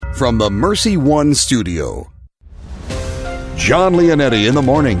from the Mercy One studio. Jon Leonetti in the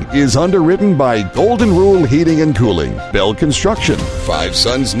Morning is underwritten by Golden Rule Heating and Cooling, Bell Construction, Five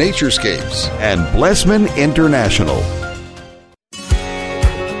Sons Naturescapes, and Blessman International.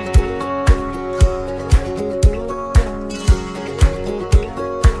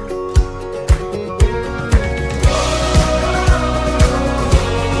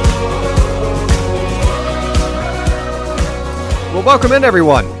 Well, welcome in,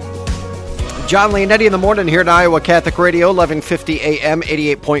 everyone. Jon Leonetti in the Morning here at Iowa Catholic Radio, 1150 AM,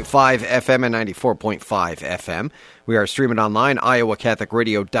 88.5 FM, and 94.5 FM. We are streaming online,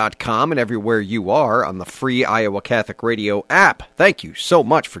 iowacatholicradio.com, and everywhere you are on the free Iowa Catholic Radio app. Thank you so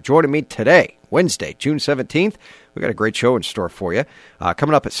much for joining me today, Wednesday, June 17th. We've got a great show in store for you.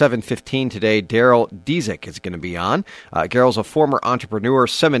 Coming up at 7:15 today, Darryl Dziedzic is going to be on. Darryl's a former entrepreneur,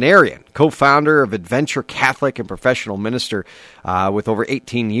 seminarian, co-founder of Adventure Catholic and professional minister with over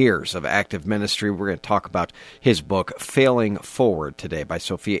 18 years of active ministry. We're going to talk about his book, Failing Forward, today by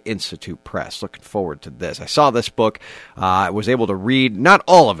Sophia Institute Press. Looking forward to this. I saw this book. I was able to read, not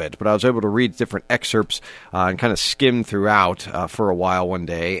all of it, but I was able to read different excerpts and kind of skim throughout for a while one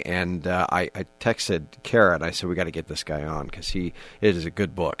day. And I texted Kara and I said, we got to get this guy on because it is a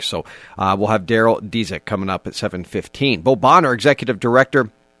good book. So we'll have Darryl Dziedzic coming up at 7:15. Bo Bonner, Director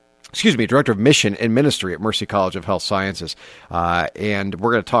of Mission and Ministry at Mercy College of Health Sciences. And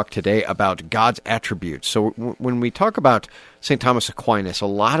we're going to talk today about God's attributes. So when we talk about St. Thomas Aquinas, a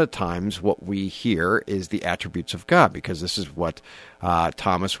lot of times what we hear is the attributes of God, because this is what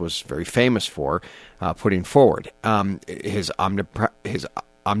Thomas was very famous for putting forward. His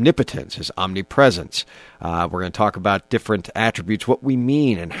omnipotence, his omnipresence. We're going to talk about different attributes, what we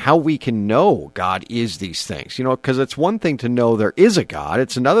mean, and how we can know God is these things. You know, because it's one thing to know there is a God.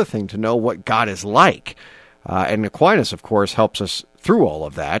 It's another thing to know what God is like. And Aquinas, of course, helps us through all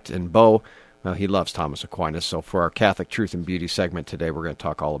of that. And Bo, well, he loves Thomas Aquinas. So for our Catholic Truth and Beauty segment today, we're going to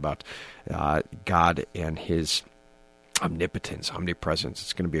talk all about God and his omnipotence, omnipresence.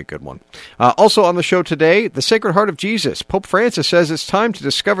 It's going to be a good one. Also on the show today, the Sacred Heart of Jesus. Pope Francis says it's time to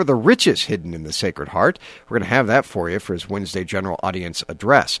discover the riches hidden in the Sacred Heart. We're going to have that for you for his Wednesday General Audience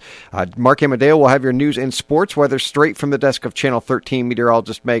Address. Mark Amadeo will have your news and sports weather straight from the desk of Channel 13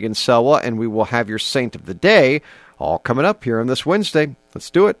 meteorologist Megan Selwa, and we will have your Saint of the Day all coming up here on this Wednesday.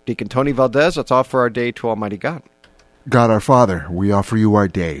 Let's do it. Deacon Tony Valdez, let's offer our day to Almighty God. God our Father, we offer you our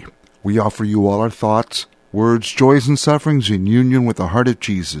day. We offer you all our thoughts, words, joys, and sufferings in union with the heart of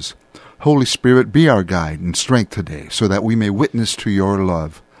Jesus. Holy Spirit, be our guide and strength today, so that we may witness to your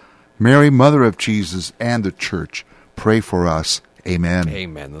love. Mary, Mother of Jesus and the Church, pray for us. Amen.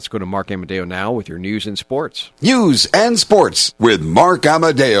 Amen. Let's go to Mark Amadeo now with your news and sports. News and sports with Mark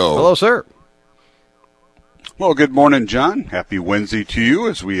Amadeo. Hello, sir. Well, good morning, John. Happy Wednesday to you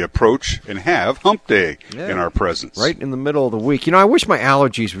as we approach and have Hump Day in our presence. Right in the middle of the week. You know, I wish my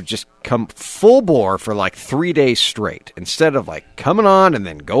allergies would just come full bore for like 3 days straight instead of like coming on and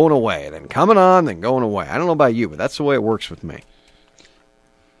then going away, then coming on, then going away. I don't know about you, but that's the way it works with me.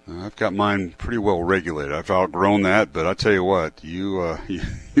 I've got mine pretty well regulated. I've outgrown that, but I tell you what, you'll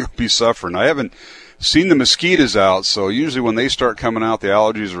be suffering. I haven't seen the mosquitoes out, so usually when they start coming out, the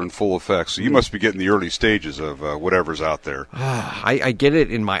allergies are in full effect. So you must be getting the early stages of whatever's out there. I get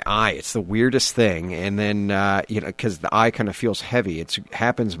it in my eye. It's the weirdest thing. And then, because the eye kind of feels heavy. It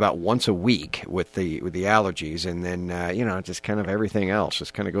happens about once a week with the allergies. And then, just kind of everything else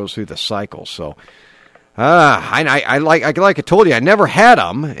just kind of goes through the cycle. So, like I told you, I never had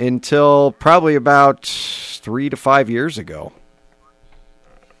them until probably about 3 to 5 years ago.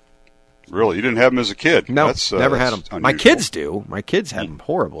 Really? You didn't have them as a kid? No, never had them. Unusual. My kids do. My kids had them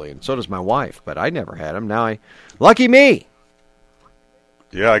horribly, and so does my wife. But I never had them. Lucky me.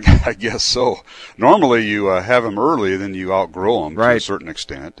 Yeah, I guess so. Normally you have them early, then you outgrow them to a certain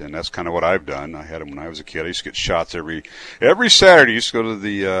extent, and that's kind of what I've done. I had them when I was a kid. I used to get shots every Saturday. I used to go to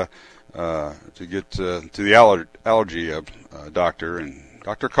the allergy doctor, and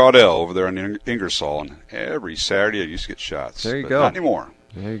Dr. Caudell over there in Ingersoll, and every Saturday I used to get shots. There you go. Not anymore.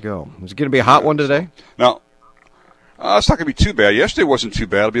 There you go. Is it going to be a hot one today? No. It's not going to be too bad. Yesterday wasn't too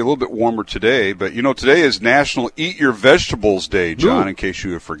bad. It'll be a little bit warmer today. But, today is National Eat Your Vegetables Day, John, in case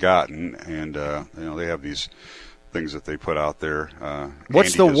you have forgotten. And, they have these things that they put out there.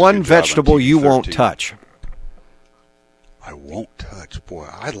 What's the one vegetable you won't touch? I won't touch? Boy,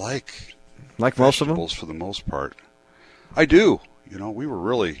 I like most of them? vegetables for the most part. I do. We were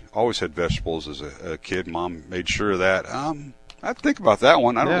really always had vegetables as a kid. Mom made sure of that. I think about that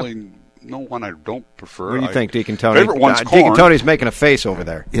one. I don't really know one I don't prefer. What do you think, Deacon Tony? Favorite one's corn. Deacon Tony's making a face over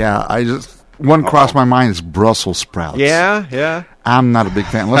there. Yeah, one crossed my mind is Brussels sprouts. Yeah. I'm not a big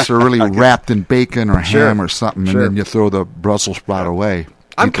fan unless they're really wrapped in bacon or Sure. ham or something, and Sure. then you throw the Brussels sprout away.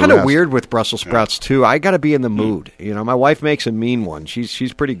 I'm Eat the kind of rest. weird with Brussels sprouts too. I got to be in the mood. My wife makes a mean one.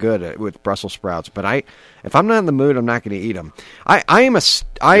 She's pretty good with Brussels sprouts, but if I'm not in the mood, I'm not going to eat them. I'm I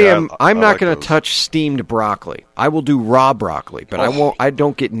not like going to those. touch steamed broccoli. I will do raw broccoli, but I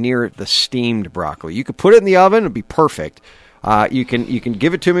don't get near the steamed broccoli. You could put it in the oven; it'd be perfect. You can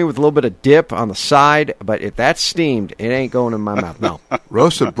give it to me with a little bit of dip on the side, but if that's steamed, it ain't going in my mouth. No.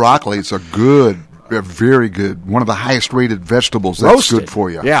 Roasted broccoli is they're very good. One of the highest rated vegetables that's Roasted. good for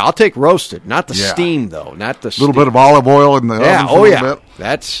you. Yeah, I'll take roasted, not the Yeah. steam though, not the A little bit of olive oil in the yeah. oven for Oh a yeah, little bit.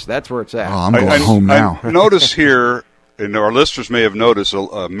 that's where it's at. Oh, I'm going home now. I notice here, and our listeners may have noticed,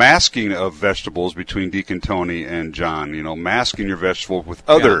 a masking of vegetables between Deacon Tony and John. Masking your vegetables with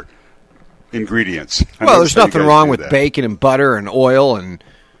other ingredients. I Well, noticed there's how you nothing guys wrong do with that. bacon and butter and oil and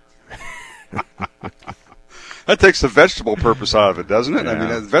That takes the vegetable purpose out of it, doesn't it? I mean,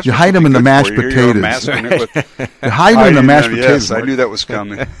 vegetables You hide them would be in the good mashed for you. You're potatoes. masking it with You hide them in the mashed potatoes. Yes, I Mark. knew that was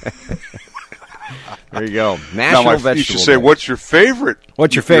coming. there you go. Now, National you vegetable. should say, Day. what's your favorite?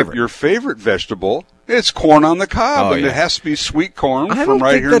 What's your favorite? Your favorite vegetable? It's corn on the cob, Oh, and yeah. it has to be sweet corn I from don't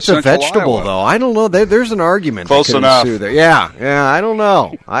right think here that's in a Central vegetable, Iowa. though. I don't know. There's an argument. Close that could enough. ensue there. Yeah. I don't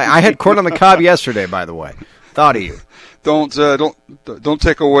know. I had corn on the cob yesterday, by the way. Thought of you. Don't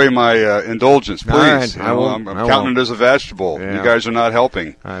take away my indulgence, please. All right, You I know, won't. I'm I counting won't. it as a vegetable. Yeah. You guys are not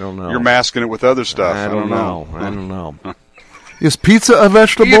helping. I don't know. You're masking it with other stuff. I don't know. I don't know. Is pizza a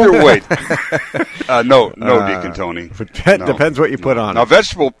vegetable? Either way, no, Deacon Tony. Depends what you put on Now, it.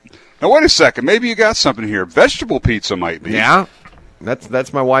 vegetable. Now, wait a second. Maybe you got something here. Vegetable pizza might be. Yeah.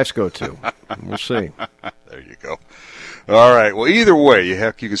 That's my wife's go-to. We'll see. There you go. All right. Well, either way, you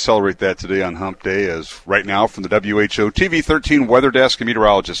can celebrate that today on Hump Day. As right now from the WHO TV 13 Weather Desk,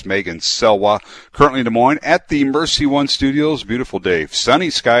 meteorologist Megan Selwa, currently in Des Moines at the Mercy One Studios. Beautiful day.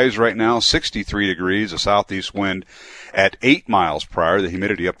 Sunny skies right now, 63 degrees, a southeast wind at 8 miles per hour. The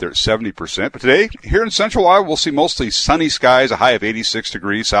humidity up there at 70%. But today, here in Central Iowa, we'll see mostly sunny skies, a high of 86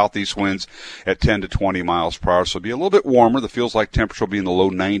 degrees, southeast winds at 10 to 20 miles per hour. So it'll be a little bit warmer. The feels like temperature will be in the low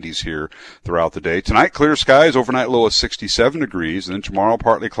 90s here throughout the day. Tonight, clear skies, overnight low of 67 degrees. And then tomorrow,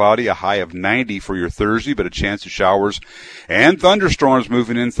 partly cloudy, a high of 90 for your Thursday, but a chance of showers and thunderstorms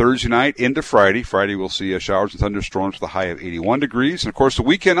moving in Thursday night into Friday. Friday, we'll see showers and thunderstorms with a high of 81 degrees. And, of course, the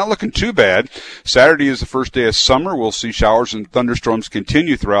weekend not looking too bad. Saturday is the first day of summer. We'll see showers and thunderstorms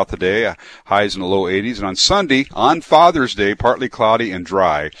continue throughout the day, highs in the low 80s. And on Sunday, on Father's Day, partly cloudy and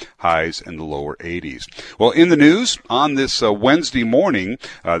dry, highs in the lower 80s. Well, in the news, on this Wednesday morning,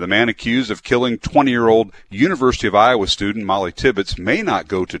 the man accused of killing 20-year-old University of Iowa student Molly Tibbetts may not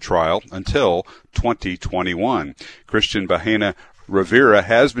go to trial until 2021. Christian Bahena Rivera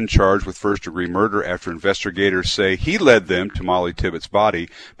has been charged with first-degree murder after investigators say he led them to Molly Tibbetts' body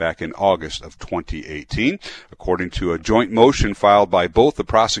back in August of 2018. According to a joint motion filed by both the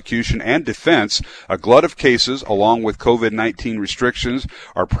prosecution and defense, a glut of cases, along with COVID-19 restrictions,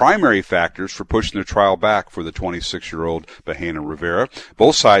 are primary factors for pushing the trial back for the 26-year-old Bahena Rivera.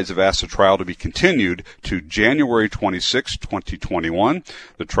 Both sides have asked the trial to be continued to January 26, 2021.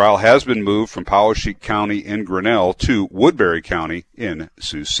 The trial has been moved from Poweshiek County in Grinnell to Woodbury County in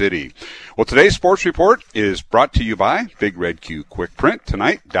Sioux City. Well, today's sports report is brought to you by Big Red Q Quick Print.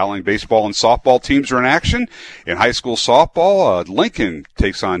 Tonight, Dowling baseball and softball teams are in action. In high school softball, Lincoln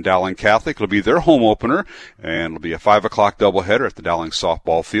takes on Dowling Catholic. It'll be their home opener, and it'll be a 5 o'clock doubleheader at the Dowling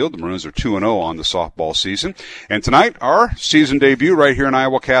softball field. The Maroons are 2-0 on the softball season. And tonight, our season debut right here on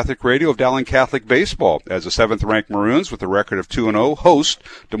Iowa Catholic Radio of Dowling Catholic baseball as the 7th-ranked Maroons with a record of 2-0 host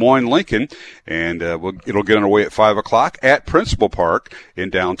Des Moines Lincoln. And it'll get underway at 5 o'clock at Principal Park in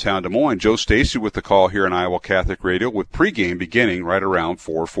downtown Des Moines. Joe Stacy with the call here on Iowa Catholic Radio with pregame beginning right around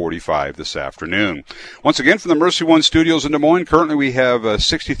 4:45 this afternoon. Once again, from the Mercy One Studios in Des Moines, currently we have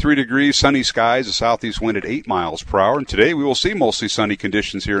 63 degrees, sunny skies, a southeast wind at 8 miles per hour. And today we will see mostly sunny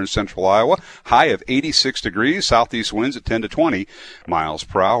conditions here in central Iowa, high of 86 degrees, southeast winds at 10 to 20 miles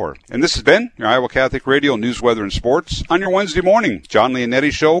per hour. And this has been your Iowa Catholic Radio News, Weather, and Sports on your Wednesday morning. Jon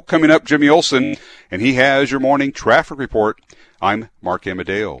Leonetti Show coming up, Jimmy Olsen, and he has your morning traffic report. I'm Mark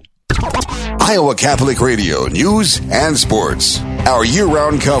Amadeo. Iowa Catholic Radio News and Sports. Our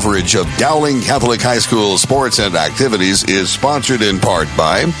year-round coverage of Dowling Catholic High School sports and activities is sponsored in part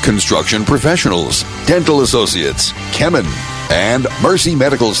by Construction Professionals, Dental Associates, Kemen, and Mercy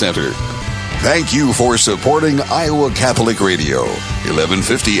Medical Center. Thank you for supporting Iowa Catholic Radio,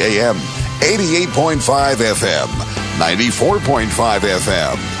 1150 AM, 88.5 FM, 94.5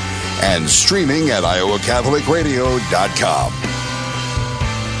 FM, and streaming at iowacatholicradio.com.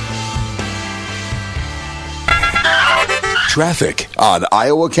 Traffic on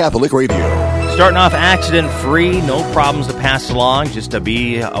Iowa Catholic Radio. Starting off accident-free, no problems to pass along, just to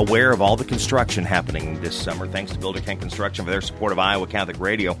be aware of all the construction happening this summer. Thanks to Builder Ken Construction for their support of Iowa Catholic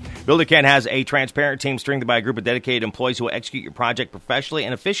Radio. Builder Ken has a transparent team strengthened by a group of dedicated employees who will execute your project professionally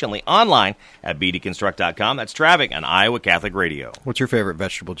and efficiently online at bdconstruct.com. That's traffic on Iowa Catholic Radio. What's your favorite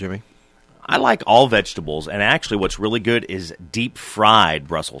vegetable, Jimmy? I like all vegetables, and actually what's really good is deep-fried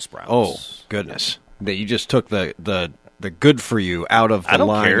Brussels sprouts. Oh, goodness. You just took the good for you out of the line. I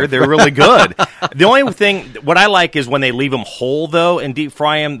don't care. They're really good. The only thing, what I like is when they leave them whole, though, and deep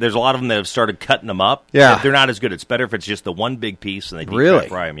fry them. There's a lot of them that have started cutting them up. Yeah. They're not as good. It's better if it's just the one big piece and they deep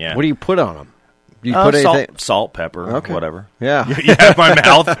fry them. Yeah. What do you put on them? Do you put anything? Salt, pepper, whatever. Yeah. You have my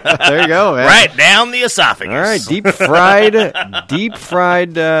mouth. There you go, man. Right down the esophagus. All right, deep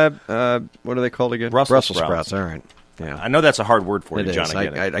fried, what are they called again? Brussels sprouts. All right. Yeah. I know that's a hard word for It you, John. is.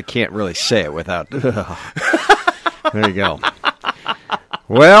 I can't really say it without... There you go.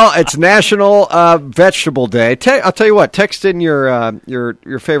 Well, it's National Vegetable Day. I'll tell you what. Text in your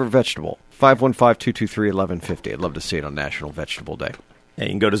favorite vegetable. 515-223-1150. I'd love to see it on National Vegetable Day. Yeah,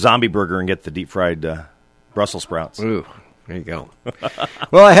 you can go to Zombie Burger and get the deep-fried Brussels sprouts. Ooh, there you go.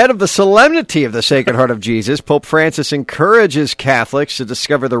 Well, ahead of the solemnity of the Sacred Heart of Jesus, Pope Francis encourages Catholics to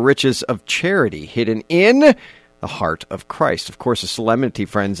discover the riches of charity hidden in the heart of Christ. Of course, the solemnity,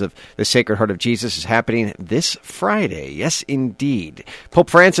 friends, of the Sacred Heart of Jesus is happening this Friday. Yes, indeed.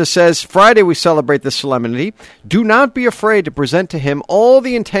 Pope Francis says, Friday we celebrate this solemnity. Do not be afraid to present to him all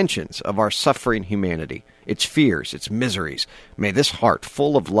the intentions of our suffering humanity, its fears, its miseries. May this heart,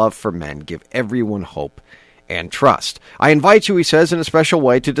 full of love for men, give everyone hope and trust. I invite you, he says, in a special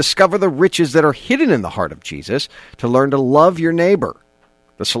way, to discover the riches that are hidden in the heart of Jesus, to learn to love your neighbor.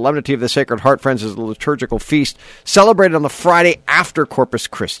 The Solemnity of the Sacred Heart, friends, is a liturgical feast celebrated on the Friday after Corpus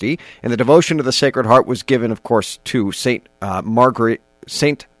Christi, and the devotion to the Sacred Heart was given, of course, to Saint Marguerite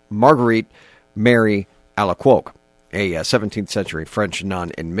Mary Alacoque, a 17th century French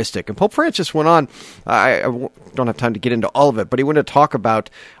nun and mystic. And Pope Francis went on, I don't have time to get into all of it, but he went to talk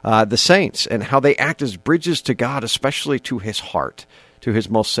about the saints and how they act as bridges to God, especially to his heart, to his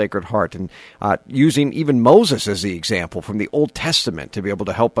most sacred heart, and using even Moses as the example from the Old Testament to be able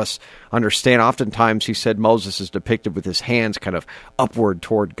to help us understand. Oftentimes, he said Moses is depicted with his hands kind of upward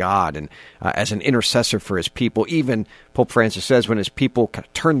toward God and as an intercessor for his people. Even Pope Francis says when his people kind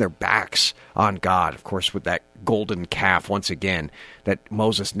of turn their backs on God, of course, with that golden calf, once again, that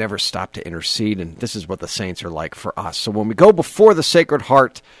Moses never stopped to intercede, and this is what the saints are like for us. So when we go before the Sacred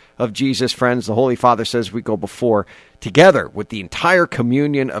Heart of Jesus, friends, the Holy Father says we go before together with the entire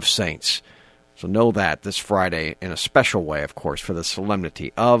communion of saints. So know that this Friday in a special way, of course, for the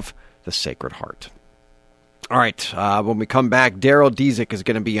solemnity of the Sacred Heart. All right, when we come back, Darryl Dziedzic is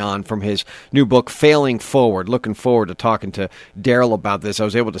going to be on from his new book, Failing Forward. Looking forward to talking to Darryl about this. I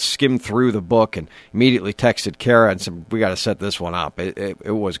was able to skim through the book and immediately texted Kara and said, we got to set this one up.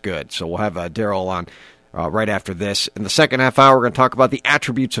 It was good. So we'll have Darryl on right after this. In the second half hour, we're going to talk about the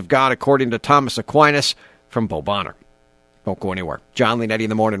attributes of God according to Thomas Aquinas from Bo Bonner. Don't go anywhere. Jon Leonetti in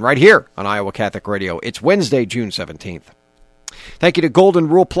the morning right here on Iowa Catholic Radio. It's Wednesday, June 17th. Thank you to Golden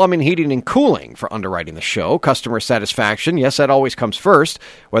Rule Plumbing, Heating, and Cooling for underwriting the show. Customer satisfaction, yes, that always comes first.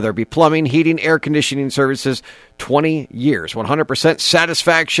 Whether it be plumbing, heating, air conditioning services, 20 years. 100%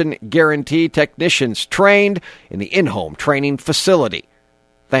 satisfaction guarantee. Technicians trained in the in-home training facility.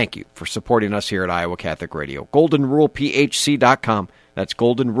 Thank you for supporting us here at Iowa Catholic Radio. GoldenRulePHC.com. That's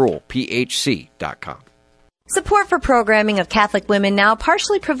GoldenRulePHC.com. Support for programming of Catholic Women Now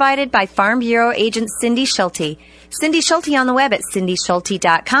partially provided by Farm Bureau agent Cindy Schulte. Cindy Schulte on the web at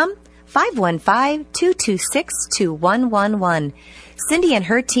cindyschulte.com, 515-226-2111. Cindy and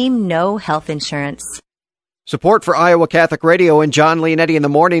her team know health insurance. Support for Iowa Catholic Radio and Jon Leonetti in the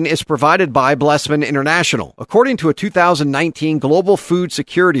morning is provided by Blessman International. According to a 2019 Global Food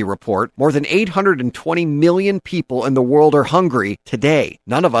Security Report, more than 820 million people in the world are hungry today.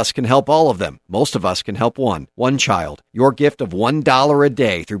 None of us can help all of them. Most of us can help one child. Your gift of $1 a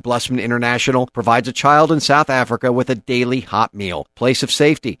day through Blessman International provides a child in South Africa with a daily hot meal, place of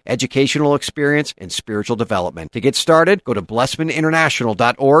safety, educational experience, and spiritual development. To get started, go to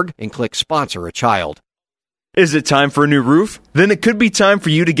blessmaninternational.org and click Sponsor a Child. Is it time for a new roof? Then it could be time for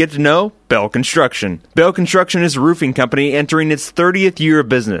you to get to know Bell Construction. Bell Construction is a roofing company entering its 30th year of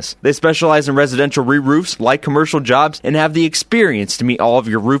business. They specialize in residential re-roofs, light commercial jobs, and have the experience to meet all of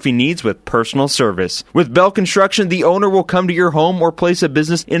your roofing needs with personal service. With Bell Construction, the owner will come to your home or place of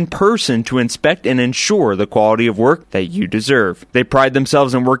business in person to inspect and ensure the quality of work that you deserve. They pride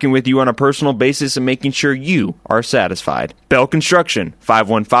themselves in working with you on a personal basis and making sure you are satisfied. Bell Construction,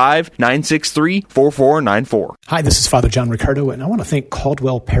 515-963-4494. Hi, this is Father John Riccardo, and I want to thank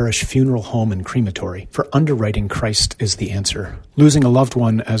Caldwell Parish Funeral Home and Crematory for underwriting Christ is the Answer. Losing a loved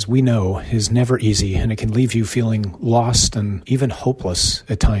one, as we know, is never easy, and it can leave you feeling lost and even hopeless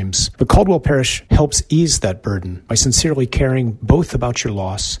at times. But Caldwell Parish helps ease that burden by sincerely caring both about your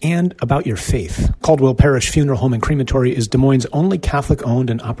loss and about your faith. Caldwell Parish Funeral Home and Crematory is Des Moines' only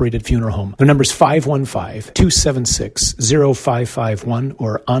Catholic-owned and operated funeral home. Their number is 515-276-0551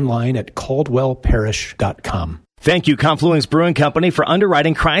 or online at caldwellparish.com. Thank you, Confluence Brewing Company, for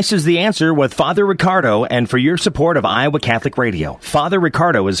underwriting Christ is the Answer with Father Ricardo and for your support of Iowa Catholic Radio. Father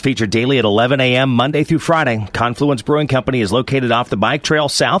Ricardo is featured daily at 11 a.m. Monday through Friday. Confluence Brewing Company is located off the bike trail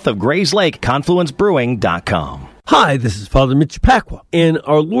south of Grays Lake, confluencebrewing.com. Hi, this is Father Mitch Pacwa, and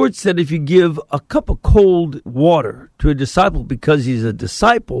our Lord said if you give a cup of cold water to a disciple because he's a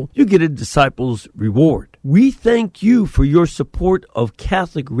disciple, you get a disciple's reward. We thank you for your support of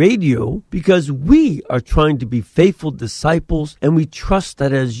Catholic Radio because we are trying to be faithful disciples, and we trust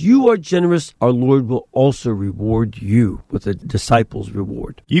that as you are generous, our Lord will also reward you with a disciple's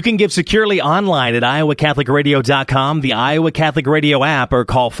reward. You can give securely online at iowacatholicradio.com, the Iowa Catholic Radio app, or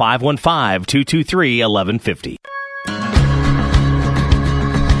call 515-223-1150.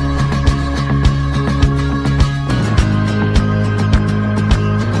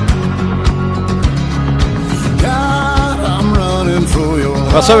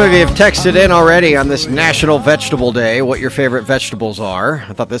 Well, some of you have texted in already on this National Vegetable Day what your favorite vegetables are.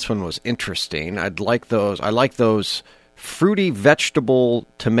 I thought this one was interesting. I like those fruity vegetable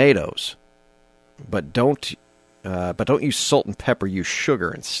tomatoes, but don't use salt and pepper. Use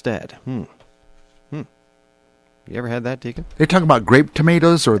sugar instead. You ever had that, Deacon? They talking about grape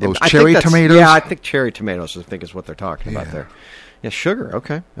tomatoes or those cherry tomatoes? Yeah, I think cherry tomatoes. I think is what they're talking about there. Yeah, sugar,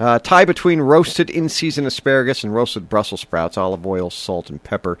 okay. Tie between roasted in-season asparagus and roasted Brussels sprouts, olive oil, salt, and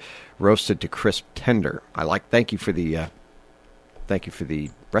pepper, roasted to crisp tender. Thank you for the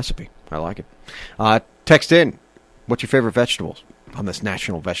recipe. I like it. Text in, what's your favorite vegetables on this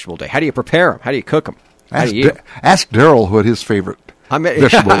National Vegetable Day? How do you prepare them? How do you cook them? Ask Darryl what his favorite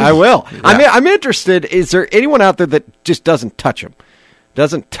vegetable is. I will. Yeah. I'm interested. Is there anyone out there that just doesn't touch them?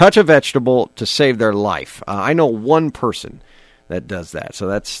 Doesn't touch a vegetable to save their life? I know one person that does that. So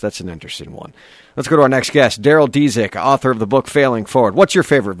that's an interesting one. Let's go to our next guest, Darryl Dziedzic, author of the book Failing Forward. What's your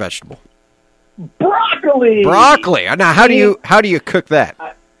favorite vegetable? Broccoli. Broccoli. Now, how do you cook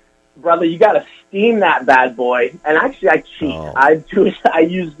that? Brother, you got to steam that bad boy. And actually, I cheat. Oh. I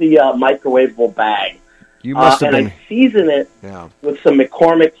use the microwavable bag. You must have been. And I season it with some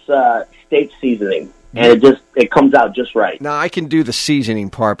McCormick's steak seasoning. And it comes out just right. Now, I can do the seasoning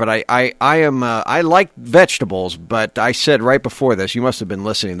part, but I like vegetables, but I said right before this, you must have been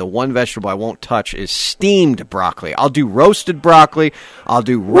listening, the one vegetable I won't touch is steamed broccoli. I'll do roasted broccoli, I'll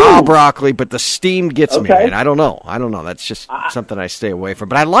do raw broccoli, but the steamed gets me, man. I don't know. That's just something I stay away from.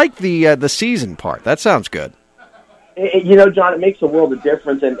 But I like the seasoned part. That sounds good. John, it makes a world of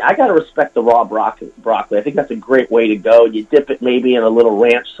difference, and I got to respect the raw broccoli. I think that's a great way to go. You dip it maybe in a little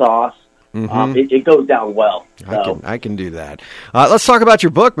ranch sauce. Mm-hmm. It goes down well. So. I can do that. Let's talk about your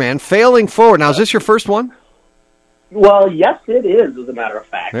book, man. Failing Forward. Now, is this your first one? Well, yes, it is. As a matter of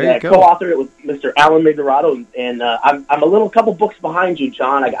fact, there you go. Co-authored it with Mr. Alan Migliorato, and I'm a couple books behind you,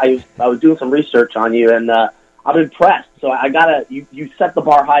 John. I was doing some research on you, and I'm impressed. So I gotta you set the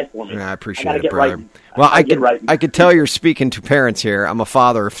bar high for me. Yeah, I appreciate it, brother. Right. Well, I could tell you're speaking to parents here. I'm a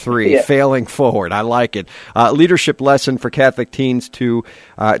father of 3. Yeah. Failing Forward. I like it. Leadership lesson for Catholic teens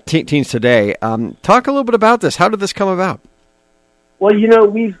teens today. Talk a little bit about this. How did this come about? Well,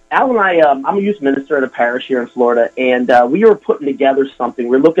 Al and I, I'm a youth minister at a parish here in Florida, and we were putting together something.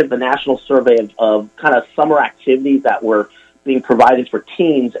 We're looking at the national survey of kind of summer activities that were being provided for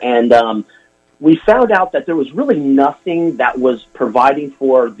teens, and we found out that there was really nothing that was providing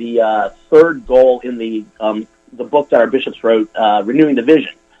for the third goal in the book that our bishops wrote, Renewing the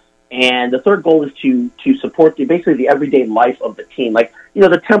Vision. And the third goal is to support basically the everyday life of the teen, like,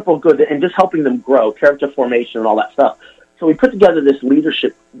 the temporal good and just helping them grow, character formation and all that stuff. So we put together this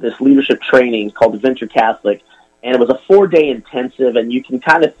leadership training called Adventure Catholic, and it was a 4-day intensive, and you can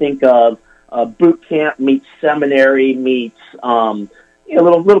kind of think of boot camp meets seminary meets a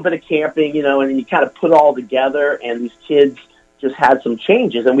little bit of camping, and then you kind of put it all together, and these kids just had some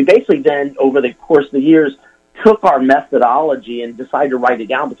changes. And we basically then, over the course of the years, took our methodology and decided to write it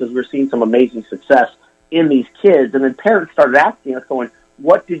down because we were seeing some amazing success in these kids. And then parents started asking us, going,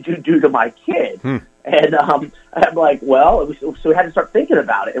 what did you do to my kid? And I'm like, well, so we had to start thinking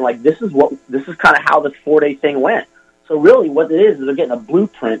about it. And like, this is kind of how this 4-day thing went. So really what it is they're getting a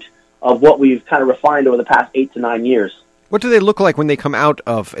blueprint of what we've kind of refined over the past 8 to 9 years. What do they look like when they come out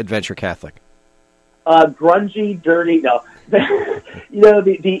of Adventure Catholic? Grungy, dirty. No,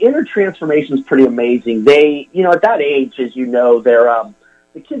 the inner transformation is pretty amazing. They, at that age, as you know, the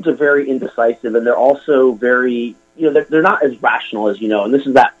kids are very indecisive, and they're also very, they're not as rational as and this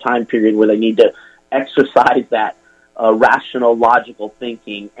is that time period where they need to exercise that rational, logical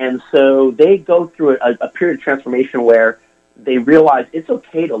thinking. And so they go through a period of transformation where they realize it's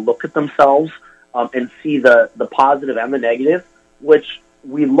okay to look at themselves and see the positive and the negative, which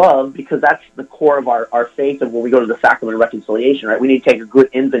we love because that's the core of our faith. And when we go to the sacrament of reconciliation, right, we need to take a good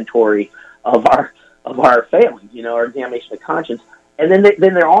inventory of our failings, our examination of conscience. And then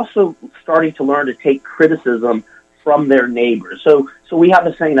they're also starting to learn to take criticism from their neighbors. So we have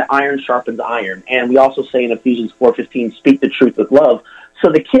the saying that iron sharpens iron, and we also say in Ephesians 4:15, speak the truth with love. So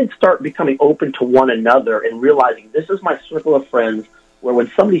the kids start becoming open to one another and realizing this is my circle of friends where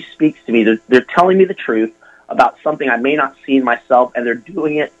when somebody speaks to me, they're telling me the truth about something I may not see in myself, and they're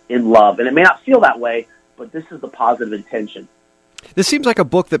doing it in love. And it may not feel that way, but this is the positive intention. This seems like a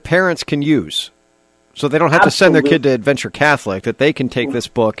book that parents can use. So they don't have to send their kid to Adventure Catholic, that they can take this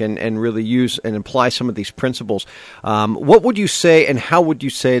book and really use and apply some of these principles. What would you say, and how would you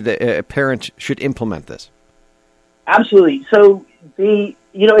say that a parent should implement this? Absolutely. So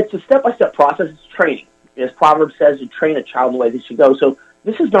it's a step-by-step process. It's training. As Proverbs says, you train a child in the way they should go. So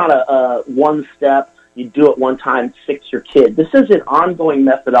this is not a one step, you do it one time, fix your kid. This is an ongoing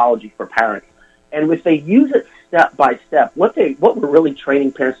methodology for parents. And if they use it step by step, what we're really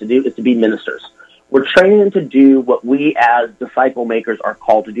training parents to do is to be ministers. We're training them to do what we as disciple makers are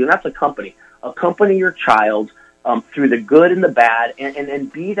called to do, and that's accompany your child through the good and the bad,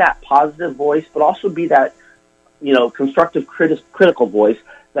 and be that positive voice, but also be that constructive critical voice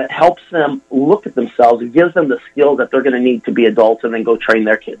that helps them look at themselves and gives them the skills that they're going to need to be adults and then go train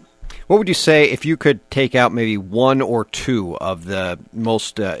their kids. What would you say if you could take out maybe one or two of the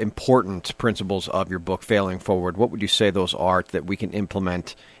most important principles of your book, Failing Forward? What would you say those are that we can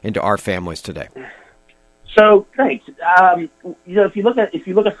implement into our families today? So thanks. If you look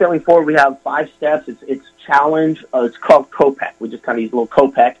at Failing Forward, we have 5 steps. It's challenge. It's called COPEC. We just kind of use a little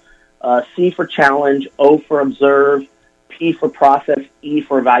COPEC. C for challenge, O for observe, P for process, E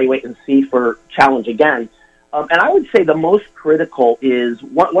for evaluate, and C for challenge again. And I would say the most critical is,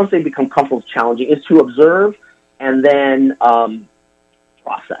 once they become comfortable with challenging, is to observe and then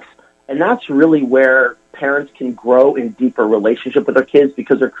process. And that's really where parents can grow in deeper relationship with their kids,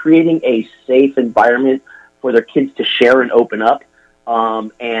 because they're creating a safe environment for their kids to share and open up,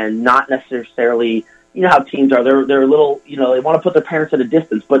 and not necessarily, how teens are. They're a little, they want to put their parents at a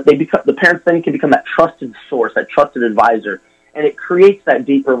distance, but the parents then can become that trusted source, that trusted advisor, and it creates that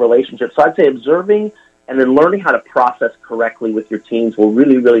deeper relationship. So I'd say observing and then learning how to process correctly with your teens will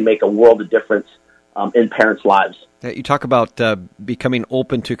really, really make a world of difference in parents' lives. You talk about becoming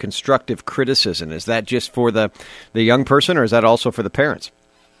open to constructive criticism. Is that just for the young person, or is that also for the parents?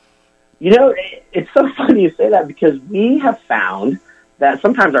 It's so funny you say that, because we have found that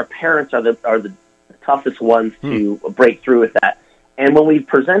sometimes our parents are the toughest ones to break through with that. And when we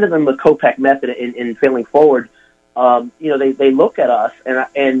presented them the COPEC method in Failing Forward, they look at us,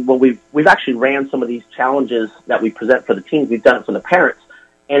 and when we've actually ran some of these challenges that we present for the teens, we've done it for the parents.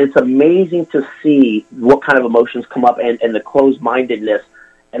 And it's amazing to see what kind of emotions come up and the closed-mindedness.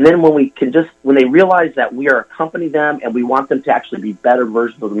 And then when they realize that we are accompanying them and we want them to actually be better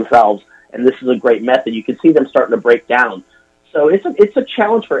versions of themselves, and this is a great method, you can see them starting to break down. So it's a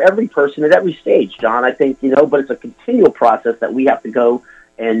challenge for every person at every stage, John, I think, but it's a continual process that we have to go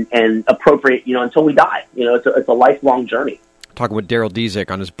and appropriate, until we die. It's a lifelong journey. Talking with Darryl Dziedzic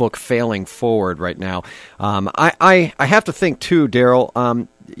on his book, Failing Forward, right now. I have to think, too, Darryl,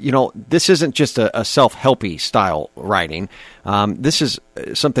 this isn't just a self-helpy style writing. This is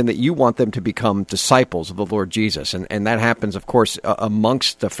something that you want them to become disciples of the Lord Jesus. And that happens, of course,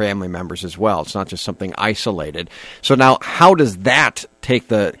 amongst the family members as well. It's not just something isolated. So now, how does that take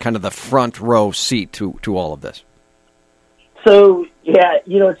the kind of the front row seat to all of this? So, yeah,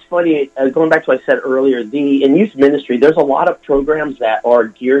 it's funny, going back to what I said earlier, in youth ministry, there's a lot of programs that are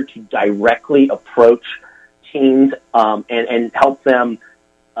geared to directly approach teens and help them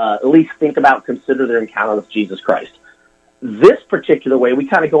at least think about, consider their encounter with Jesus Christ. This particular way, we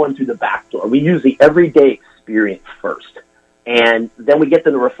kind of go in through the back door. We use the everyday experience first. And then we get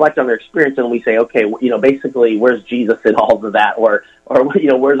them to reflect on their experience, and we say, okay, basically, where's Jesus in all of that? Or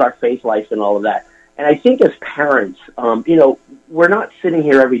where's our faith life in all of that? And I think as parents, we're not sitting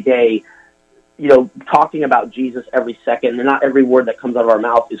here every day, talking about Jesus every second, and not every word that comes out of our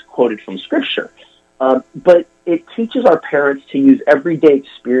mouth is quoted from Scripture. But it teaches our parents to use everyday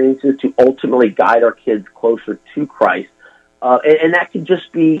experiences to ultimately guide our kids closer to Christ. And that could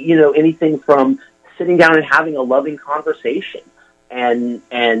just be, anything from sitting down and having a loving conversation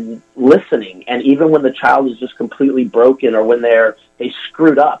and listening. And even when the child is just completely broken, or when they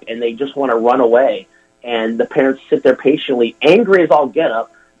screwed up and they just want to run away, and the parents sit there patiently, angry as all get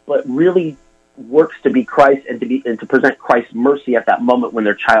up, but really works to be Christ and to present Christ's mercy at that moment when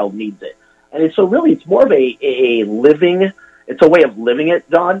their child needs it. And so really it's more of it's a way of living it,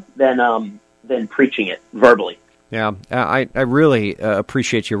 John, than preaching it verbally. Yeah, I really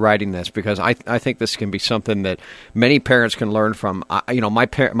appreciate you writing this, because I think this can be something that many parents can learn from. My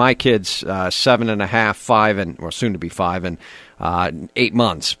kids, 7.5, 5, and soon to be 5, and 8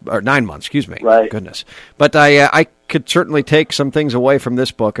 months or 9 months. Excuse me. Right. Goodness. But I could certainly take some things away from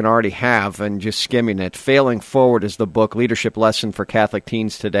this book, and already have, and just skimming it. Failing Forward is the book, Leadership Lesson for Catholic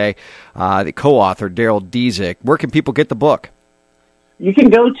Teens Today. The co-author, Darryl Dziedzic. Where can people get the book? You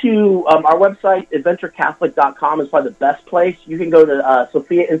can go to our website, adventurecatholic.com is probably the best place. You can go to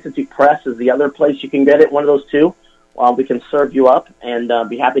Sophia Institute Press is the other place you can get it, one of those two. We can serve you up, and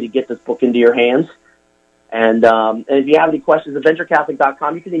be happy to get this book into your hands. And if you have any questions,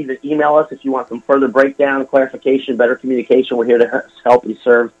 adventurecatholic.com, you can even email us if you want some further breakdown, clarification, better communication. We're here to help and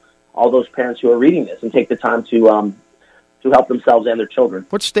serve all those parents who are reading this and take the time to help themselves and their children.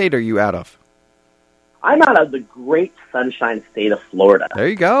 What state are you out of? I'm out of the great sunshine state of Florida. There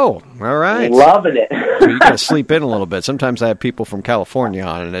you go. All right. Loving it. You got to sleep in a little bit. Sometimes I have people from California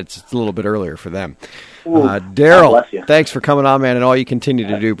on, and it's a little bit earlier for them. Darryl, thanks for coming on, man, and all you continue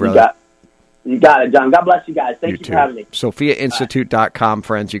to do, brother. You got it, John. God bless you guys. Thank you for having me. SophiaInstitute.com,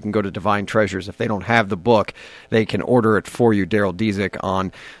 friends. You can go to Divine Treasures. If they don't have the book, they can order it for you. Darryl Dziedzic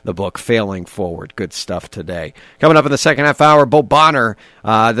on the book, Failing Forward. Good stuff today. Coming up in the second half hour, Bo Bonner,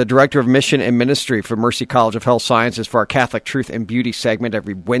 the Director of Mission and Ministry for Mercy College of Health Sciences, for our Catholic Truth and Beauty segment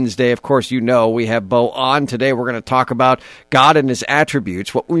every Wednesday. Of course, we have Bo on. Today we're going to talk about God and His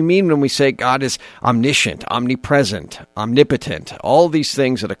attributes, what we mean when we say God is omniscient, omnipresent, omnipotent, all these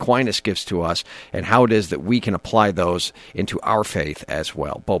things that Aquinas gives to us, and how it is that we can apply those into our faith as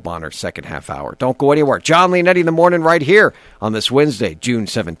well. Bo Bonner, second half hour. Don't go anywhere. Jon Leonetti in the morning right here on this Wednesday, June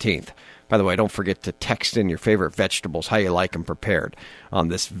 17th. By the way, don't forget to text in your favorite vegetables, how you like them prepared on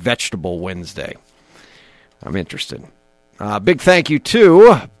this Vegetable Wednesday. I'm interested. Big thank you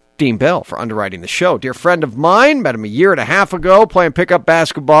to Dean Bell for underwriting the show. Dear friend of mine, met him a year and a half ago playing pickup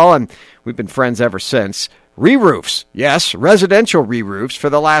basketball, and we've been friends ever since. Re-roofs, yes, residential re-roofs for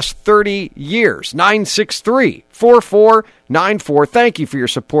the last 30 years. 963-4494. Thank you for your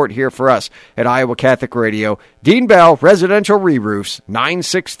support here for us at Iowa Catholic Radio. Dean Bell, residential re-roofs,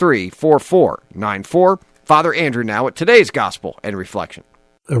 963-4494. Father Andrew now at today's Gospel and Reflection.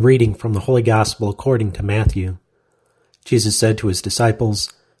 A reading from the Holy Gospel according to Matthew. Jesus said to his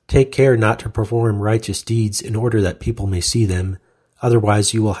disciples, "Take care not to perform righteous deeds in order that people may see them.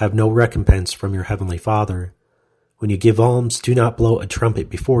 Otherwise you will have no recompense from your heavenly Father. When you give alms, do not blow a trumpet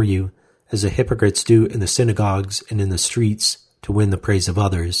before you, as the hypocrites do in the synagogues and in the streets, to win the praise of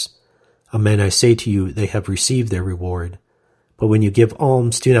others. Amen, I say to you, they have received their reward. But when you give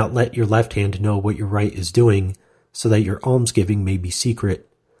alms, do not let your left hand know what your right is doing, so that your almsgiving may be secret,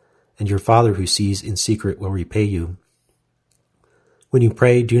 and your Father who sees in secret will repay you. When you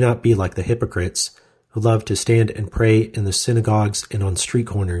pray, do not be like the hypocrites, who love to stand and pray in the synagogues and on street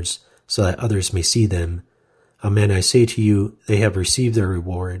corners, so that others may see them. Amen, I say to you, they have received their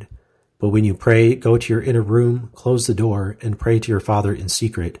reward. But when you pray, go to your inner room, close the door, and pray to your Father in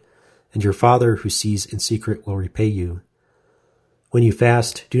secret, and your Father who sees in secret will repay you. When you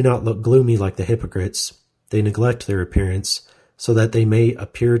fast, do not look gloomy like the hypocrites. They neglect their appearance, so that they may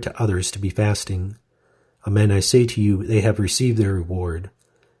appear to others to be fasting. Amen, I say to you, they have received their reward.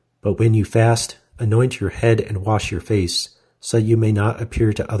 But when you fast, anoint your head and wash your face, so that you may not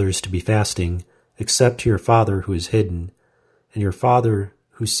appear to others to be fasting, except to your Father who is hidden, and your Father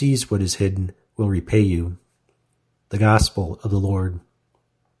who sees what is hidden will repay you." The Gospel of the Lord.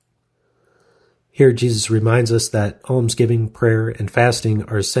 Here Jesus reminds us that almsgiving, prayer, and fasting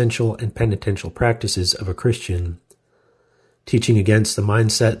are essential and penitential practices of a Christian. Teaching against the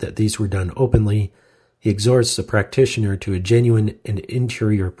mindset that these were done openly, he exhorts the practitioner to a genuine and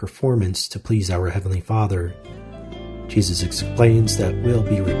interior performance to please our Heavenly Father. Jesus explains that we'll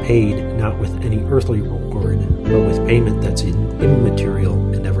be repaid not with any earthly reward, but with payment that's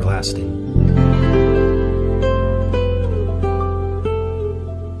immaterial and everlasting.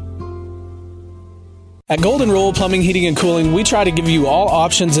 At Golden Rule Plumbing, Heating, and Cooling, we try to give you all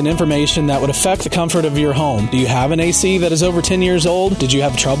options and information that would affect the comfort of your home. Do you have an AC that is over 10 years old? Did you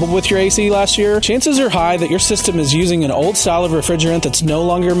have trouble with your AC last year? Chances are high that your system is using an old style of refrigerant that's no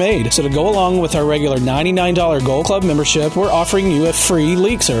longer made. So to go along with our regular $99 Gold Club membership, we're offering you a free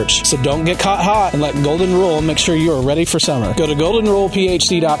leak search. So don't get caught hot and let Golden Rule make sure you are ready for summer. Go to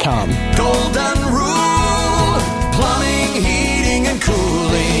goldenrulephd.com. Golden Rule Plumbing, Heating, and Cooling.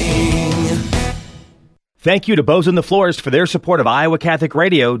 Thank you to Bozen the Florist for their support of Iowa Catholic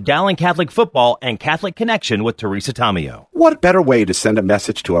Radio, Dowling Catholic Football, and Catholic Connection with Teresa Tomeo. What better way to send a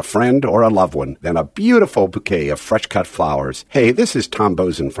message to a friend or a loved one than a beautiful bouquet of fresh-cut flowers? Hey, this is Tom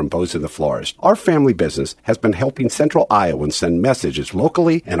Bozen from Bozen the Florist. Our family business has been helping Central Iowans send messages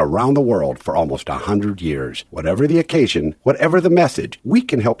locally and around the world for almost 100 years. Whatever the occasion, whatever the message, we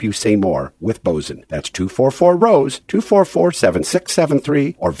can help you say more with Bozen. That's 244-ROSE,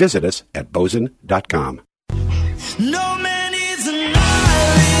 244-7673, or visit us at bozen.com. No man is an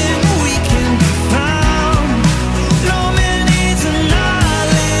island we can be found. No man is an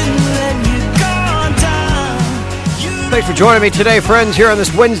island that you gone down. Thanks for joining me today, friends, here on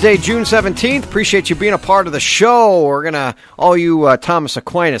this Wednesday, June 17th. Appreciate you being a part of the show. We're going to, all you Thomas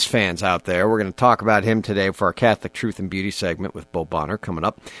Aquinas fans out there, we're going to talk about him today for our Catholic Truth and Beauty segment with Bo Bonner coming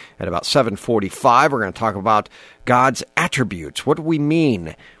up at about 7:45. We're going to talk about God's attributes. What do we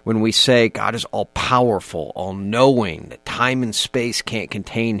mean when we say God is all-powerful, all-knowing, that time and space can't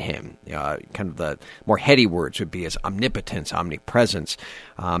contain him? Kind of the more heady words would be as omnipotence, omnipresence,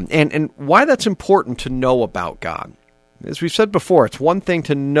 and why that's important to know about God. As we've said before, it's one thing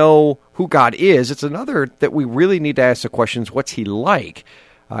to know who God is. It's another that we really need to ask the questions, what's he like?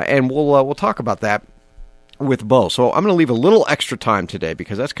 And we'll talk about that with Bo. So I'm going to leave a little extra time today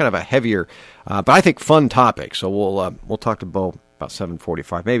because that's kind of a heavier, but I think fun topic. So we'll talk to Bo about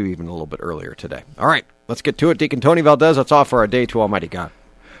 7:45, maybe even a little bit earlier today. All right, let's get to it. Deacon Tony Valdez, let's offer our day to Almighty God.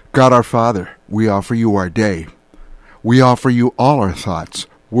 God our Father, we offer you our day. We offer you all our thoughts,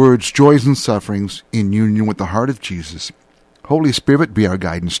 words, joys, and sufferings in union with the heart of Jesus. Holy Spirit, be our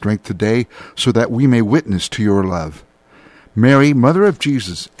guide and strength today so that we may witness to your love. Mary, Mother of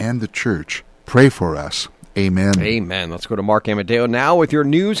Jesus and the Church, pray for us. Amen. Amen. Let's go to Mark Amadeo now with your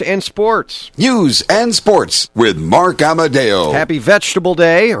news and sports. News and sports with Mark Amadeo. Happy Vegetable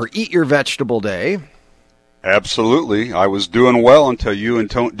Day, or Eat Your Vegetable Day. Absolutely. I was doing well until you and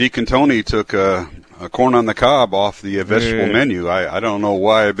Deacon Tony took a corn on the cob off the vegetable menu. I don't know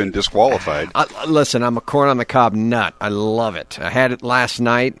why I've been disqualified. Listen, I'm a corn on the cob nut. I love it. I had it last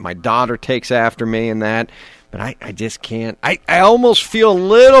night. My daughter takes after me in that, but I just can't. I almost feel a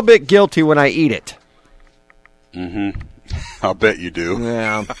little bit guilty when I eat it. Mm-hmm. I'll bet you do.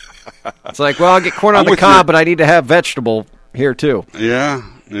 Yeah. It's like, well, I'll get corn on the cob, but I need to have vegetable here too. Yeah,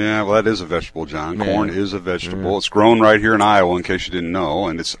 well, that is a vegetable, John. Corn is a vegetable. It's grown right here in Iowa, in case you didn't know,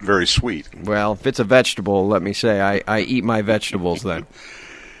 and it's very sweet. Well, if it's a vegetable, let me say, I eat my vegetables then.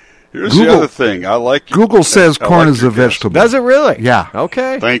 Here's the other thing. Google says corn is a vegetable. Does it really? Yeah.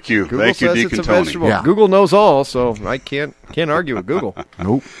 Okay. Thank you. Google Thank you, says Deacon it's a Tony. vegetable. Yeah. Google knows all, so I can't argue with Google.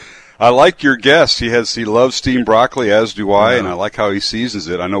 Nope. I like your guess. He loves steamed broccoli, as do I, and I like how he seasons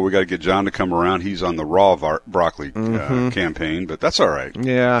it. I know we got to get John to come around. He's on the raw broccoli campaign, but that's all right.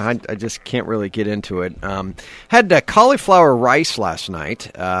 Yeah, I just can't really get into it. Had cauliflower rice last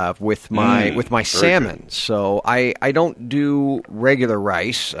night with my salmon. Good. So I don't do regular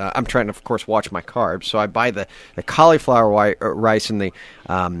rice. I'm trying to, of course, watch my carbs. So I buy the cauliflower rice in the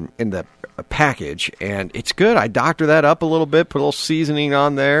package, and it's good. I doctor that up a little bit, put a little seasoning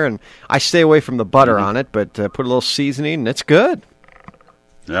on there, and I stay away from the butter on it, but put a little seasoning, and it's good.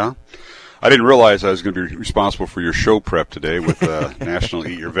 Yeah. I didn't realize I was going to be responsible for your show prep today with National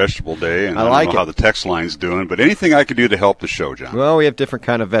Eat Your Vegetable Day, and I don't know how the text line's doing, but anything I could do to help the show, John. Well, we have different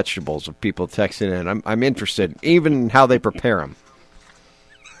kind of vegetables of people texting in. I'm interested, even in how they prepare them.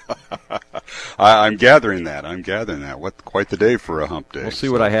 I'm gathering that. Quite the day for a hump day. We'll see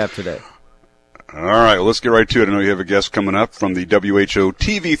what I have today. All right, well, let's get right to it. I know you have a guest coming up from the WHO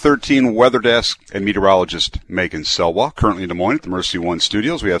TV13 Weather Desk and meteorologist Megan Selwa, currently in Des Moines at the Mercy One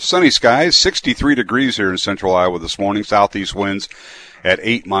Studios. We have sunny skies, 63 degrees here in central Iowa this morning, southeast winds at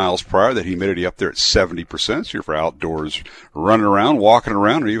 8 miles per hour. That humidity up there at 70%. So you're for outdoors running around, walking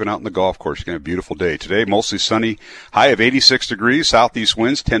around, or even out in the golf course. You're going to have a beautiful day. Today, mostly sunny, high of 86 degrees, southeast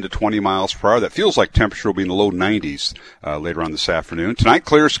winds 10 to 20 miles per hour. That feels like temperature will be in the low 90s later on this afternoon. Tonight,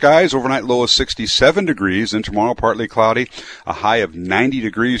 clear skies, overnight low of 67 degrees, and tomorrow partly cloudy, a high of 90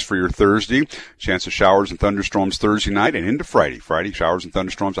 degrees for your Thursday. Chance of showers and thunderstorms Thursday night and into Friday. Friday, showers and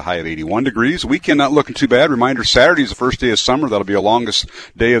thunderstorms, a high of 81 degrees. Weekend not looking too bad. Reminder, Saturday is the first day of summer. That'll be the longest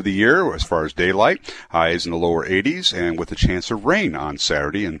day of the year as far as daylight. Highs in the lower 80s and with a chance of rain on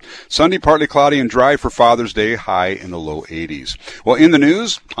Saturday. And Sunday, partly cloudy and dry for Father's Day, high in the low 80s. Well, in the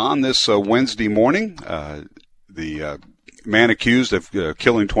news on this Wednesday morning, the man accused of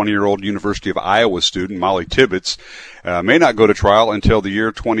killing 20-year-old University of Iowa student Molly Tibbetts may not go to trial until the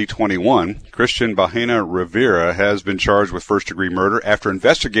year 2021. Christian Bahena Rivera has been charged with first-degree murder after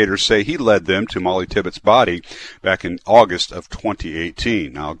investigators say he led them to Molly Tibbetts' body back in August of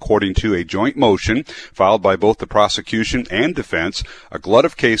 2018. Now, according to a joint motion filed by both the prosecution and defense, a glut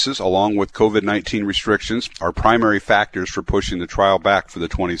of cases along with COVID-19 restrictions are primary factors for pushing the trial back for the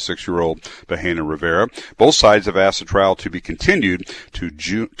 26-year-old Bahena Rivera. Both sides have asked the trial to be continued to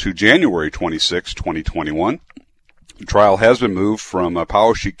January 26, 2021. The trial has been moved from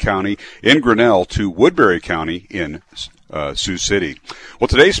Poweshiek County in Grinnell to Woodbury County in Sioux City. Well,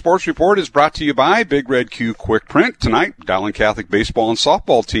 today's sports report is brought to you by Big Red Q Quick Print. Tonight, Dowling Catholic baseball and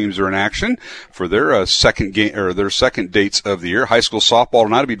softball teams are in action for their second game or their second dates of the year. High school softball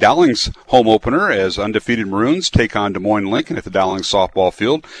tonight will be Dowling's home opener as undefeated Maroons take on Des Moines Lincoln at the Dowling softball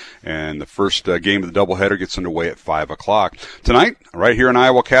field. And the first game of the doubleheader gets underway at 5 o'clock. Tonight, right here on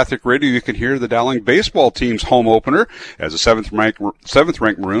Iowa Catholic Radio, you can hear the Dowling baseball team's home opener as the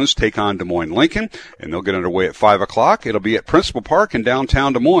seventh-ranked Maroons take on Des Moines Lincoln, and they'll get underway at 5 o'clock. It'll be at Principal Park in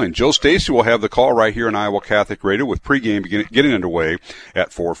downtown Des Moines. Joe Stacy will have the call right here on Iowa Catholic Radio with pregame getting underway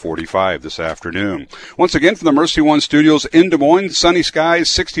at 4:45 this afternoon. Once again, from the Mercy One Studios in Des Moines, sunny skies,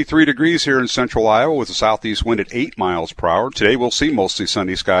 63 degrees here in central Iowa with a southeast wind at 8 miles per hour. Today we'll see mostly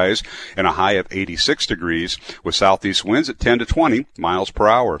sunny skies and a high of 86 degrees with southeast winds at 10 to 20 miles per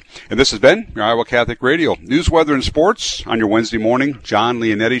hour. And this has been your Iowa Catholic Radio news, weather, and sports on your Wednesday morning Jon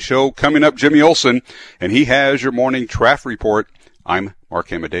Leonetti show. Coming up, Jimmy Olson, and he has your morning traffic report. I'm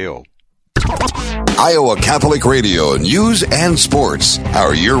Mark Amadeo. Iowa Catholic Radio News and Sports.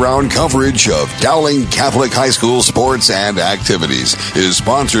 Our year-round coverage of Dowling Catholic High School sports and activities is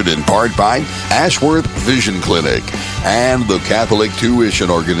sponsored in part by Ashworth Vision Clinic and the Catholic Tuition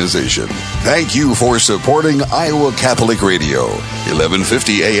Organization. Thank you for supporting Iowa Catholic Radio.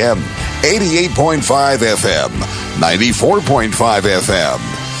 1150 AM, 88.5 FM, 94.5 FM.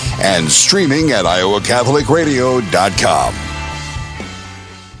 And streaming at iowacatholicradio.com.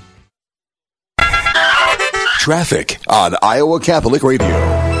 Traffic on Iowa Catholic Radio.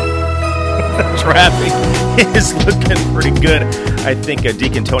 Traffic is looking pretty good. I think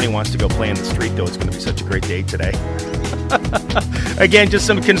Deacon Tony wants to go play in the street, though. It's going to be such a great day today. Again, just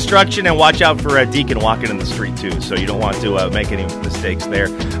some construction, and watch out for Deacon walking in the street, too, so you don't want to make any mistakes there.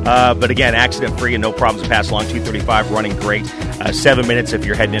 But again, accident-free and no problems to pass along. 235 running great. 7 minutes if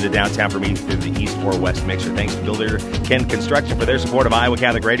you're heading into downtown from either the east or west mixer. Thanks to Builder Ken Construction for their support of Iowa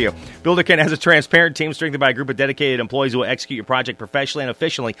Catholic Radio. Builder Ken has a transparent team strengthened by a group of dedicated employees who will execute your project professionally and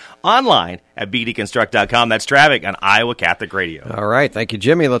efficiently online at bdconstruct.com. That's traffic on Iowa Catholic Radio. All right. Thank you,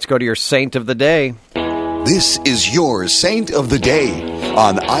 Jimmy. Let's go to your saint of the day. This is your Saint of the Day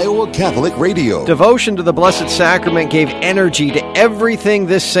on Iowa Catholic Radio. Devotion to the Blessed Sacrament gave energy to everything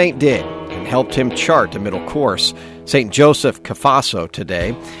this saint did and helped him chart a middle course. St. Joseph Cafasso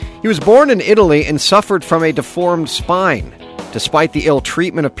today. He was born in Italy and suffered from a deformed spine. Despite the ill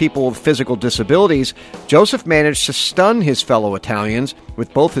treatment of people with physical disabilities, Joseph managed to stun his fellow Italians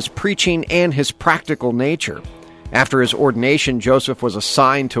with both his preaching and his practical nature. After his ordination, Joseph was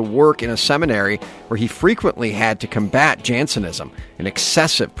assigned to work in a seminary where he frequently had to combat Jansenism, an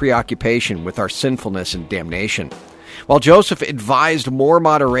excessive preoccupation with our sinfulness and damnation. While Joseph advised more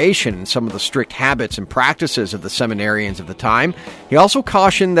moderation in some of the strict habits and practices of the seminarians of the time, he also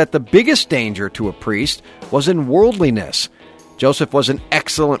cautioned that the biggest danger to a priest was in worldliness. Joseph was an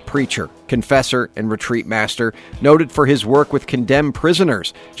excellent preacher, confessor, and retreat master, noted for his work with condemned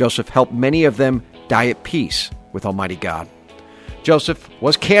prisoners. Joseph helped many of them die at peace with Almighty God. Joseph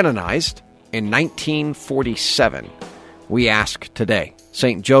was canonized in 1947. We ask today,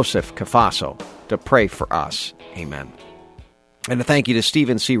 St. Joseph Cafasso, to pray for us. Amen. And a thank you to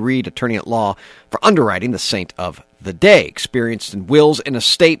Stephen C. Reed, attorney at law, for underwriting the Saint of the Day. Experienced in wills and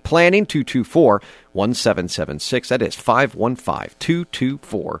estate planning, 224-1776. That is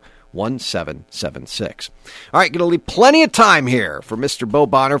 515-224-1776. 1776. All right, going to leave plenty of time here for Mr. Bo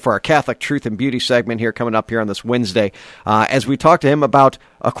Bonner for our Catholic Truth and Beauty segment here coming up here on this Wednesday as we talk to him about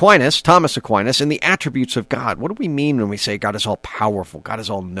Thomas Aquinas, and the attributes of God. What do we mean when we say God is all powerful, God is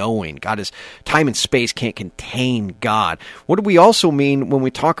all knowing, God is time and space can't contain God? What do we also mean when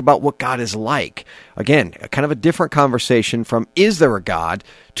we talk about what God is like? Again, kind of a different conversation from is there a God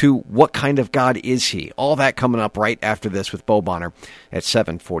to what kind of God is he? All that coming up right after this with Bo Bonner at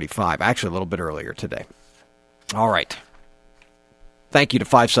 7:45. Actually, a little bit earlier today. All right. Thank you to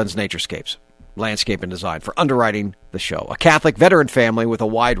Five Sons Naturescapes Landscape and Design for underwriting the show. A Catholic veteran family with a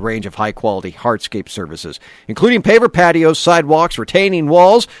wide range of high-quality hardscape services, including paver patios, sidewalks, retaining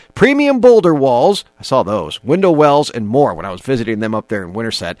walls, premium boulder walls. I saw those. Window wells and more when I was visiting them up there in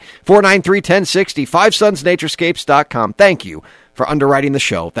Winterset. 493-1060, FiveSonsNaturescapes.com. Thank you for underwriting the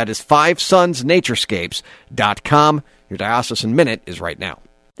show. That is FiveSonsNaturescapes.com. Your Diocesan Minute is right now.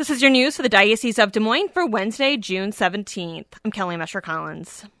 This is your news for the Diocese of Des Moines for Wednesday, June 17th. I'm Kelly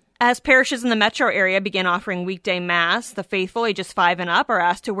Mesher-Collins. As parishes in the metro area begin offering weekday Mass, the faithful ages 5 and up are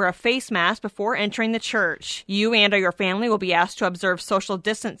asked to wear a face mask before entering the church. You and or your family will be asked to observe social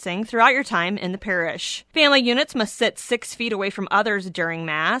distancing throughout your time in the parish. Family units must sit 6 feet away from others during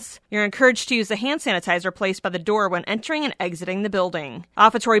Mass. You're encouraged to use the hand sanitizer placed by the door when entering and exiting the building.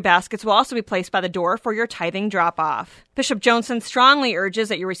 Offertory baskets will also be placed by the door for your tithing drop-off. Bishop Johnson strongly urges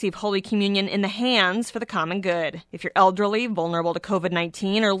that you receive Holy Communion in the hands for the common good. If you're elderly, vulnerable to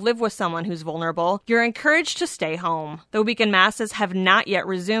COVID-19, or live with someone who's vulnerable, you're encouraged to stay home. Though weekend masses have not yet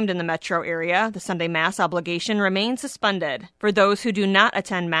resumed in the metro area, the Sunday Mass obligation remains suspended. For those who do not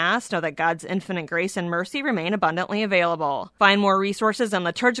attend Mass, know that God's infinite grace and mercy remain abundantly available. Find more resources and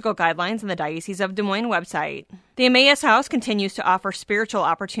liturgical guidelines on the Diocese of Des Moines website. The Emmaus House continues to offer spiritual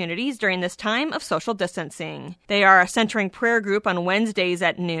opportunities during this time of social distancing. They are a centering prayer group on Wednesdays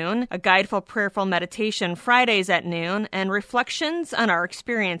at noon, a guideful prayerful meditation Fridays at noon, and reflections on our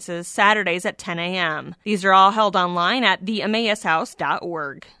experiences Saturdays at 10 a.m. These are all held online at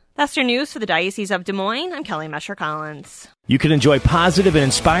theemmaushouse.org. That's your news for the Diocese of Des Moines. I'm Kelly Mesher-Collins. You can enjoy positive and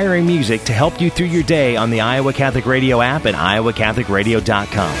inspiring music to help you through your day on the Iowa Catholic Radio app at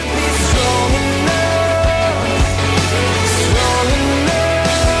iowacatholicradio.com.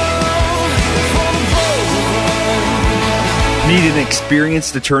 Need an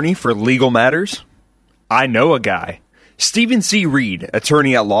experienced attorney for legal matters? I know a guy. Stephen C. Reed,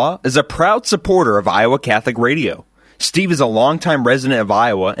 attorney at law, is a proud supporter of Iowa Catholic Radio. Steve is a longtime resident of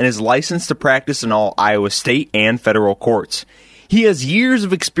Iowa and is licensed to practice in all Iowa state and federal courts. He has years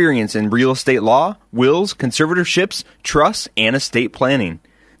of experience in real estate law, wills, conservatorships, trusts, and estate planning.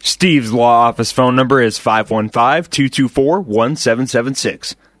 Steve's law office phone number is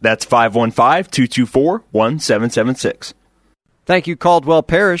 515-224-1776. That's 515-224-1776. Thank you, Caldwell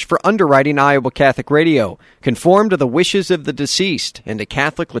Parish, for underwriting Iowa Catholic Radio. Conform to the wishes of the deceased and to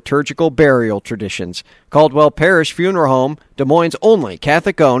Catholic liturgical burial traditions. Caldwell Parish Funeral Home, Des Moines' only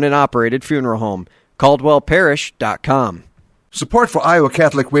Catholic-owned and operated funeral home. CaldwellParish.com. Support for Iowa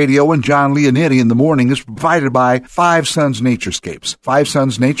Catholic Radio and Jon Leonetti in the morning is provided by Five Sons Naturescapes. Five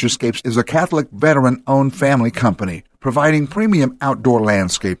Sons Naturescapes is a Catholic veteran-owned family company providing premium outdoor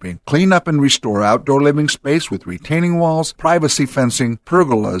landscaping, clean up and restore outdoor living space with retaining walls, privacy fencing,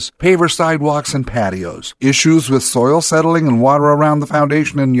 pergolas, paver sidewalks, and patios. Issues with soil settling and water around the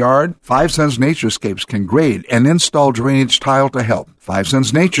foundation and yard? Five Sons Naturescapes can grade and install drainage tile to help. Five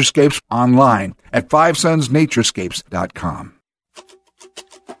Sons Naturescapes online at FiveSonsNaturescapes.com.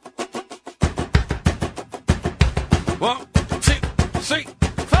 1, 2, 3, 4.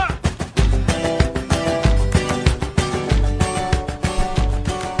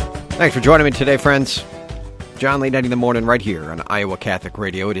 Thanks for joining me today, friends. Jon Leonetti in the morning right here on Iowa Catholic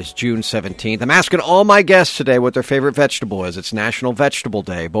Radio. It is June 17th. I'm asking all my guests today what their favorite vegetable is. It's National Vegetable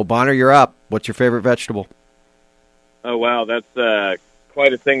Day. Bo Bonner, you're up. What's your favorite vegetable? Oh, wow. That's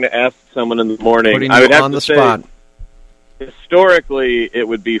quite a thing to ask someone in the morning. Putting I would you have on to the say, spot. Historically, it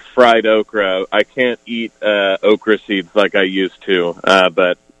would be fried okra. I can't eat okra seeds like I used to,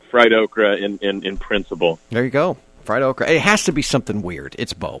 but fried okra in principle. There you go. Fried okra. It has to be something weird.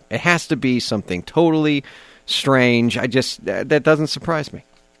 It's Bo. It has to be something totally strange. That doesn't surprise me.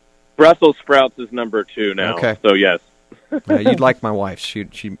 Brussels sprouts is number 2 now. Okay. So, yes. You'd like my wife.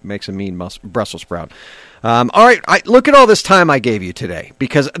 She makes a mean Brussels sprout. All right. Look at all this time I gave you today,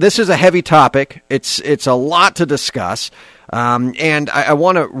 because this is a heavy topic. It's a lot to discuss. And I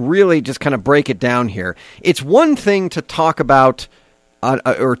want to really just kind of break it down here. It's one thing to talk about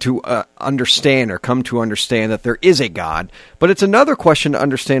understand or come to understand that there is a God, but it's another question to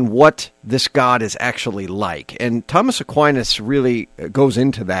understand what this God is actually like. And Thomas Aquinas really goes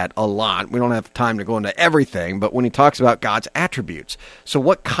into that a lot. We don't have time to go into everything, but when he talks about God's attributes. So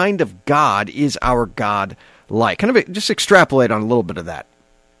what kind of God is our God like? Kind of just extrapolate on a little bit of that.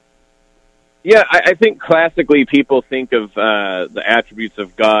 Yeah, I think classically people think of the attributes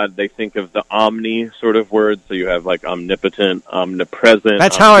of God, they think of the omni sort of words. So you have like omnipotent, omnipresent.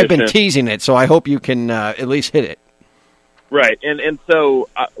 That's how I've been teasing it, so I hope you can at least hit it. Right, and so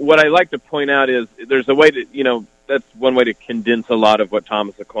what I like to point out is there's a way to, that's one way to condense a lot of what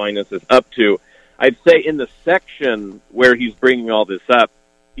Thomas Aquinas is up to. I'd say in the section where he's bringing all this up,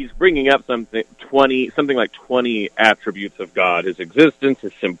 he's bringing up something like 20 attributes of God: his existence,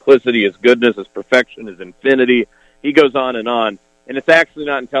 his simplicity, his goodness, his perfection, his infinity. He goes on, and it's actually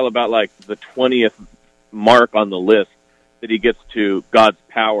not until about like the 20th mark on the list that he gets to God's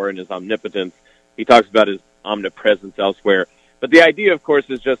power and his omnipotence. He talks about his omnipresence elsewhere. But the idea, of course,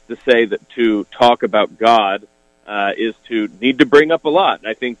 is just to say that to talk about God is to need to bring up a lot. And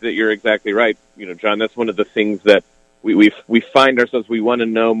I think that you're exactly right, John. That's one of the things that we find ourselves, we want to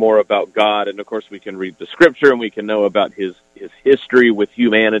know more about God, and of course we can read the Scripture and we can know about his history with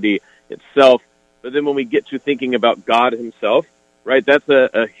humanity itself. But then when we get to thinking about God himself, right, that's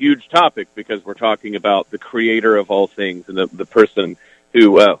a huge topic, because we're talking about the creator of all things and the person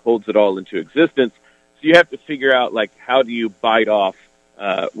who holds it all into existence. So you have to figure out, like, how do you bite off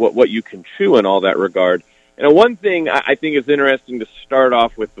what you can chew in all that regard. And one thing I think is interesting to start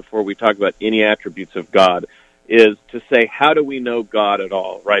off with before we talk about any attributes of God is to say, how do we know God at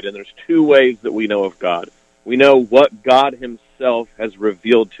all, right? And there's two ways that we know of God. We know what God himself has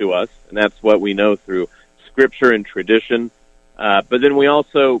revealed to us, and that's what we know through Scripture and tradition. But then we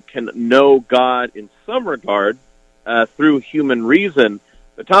also can know God in some regard through human reason.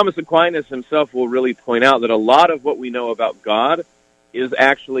 But Thomas Aquinas himself will really point out that a lot of what we know about God is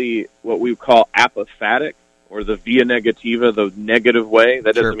actually what we call apophatic, or the via negativa, the negative way.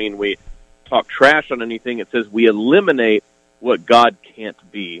 That doesn't mean we talk trash on anything. It says we eliminate what God can't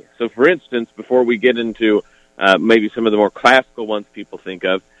be. So, for instance, before we get into maybe some of the more classical ones people think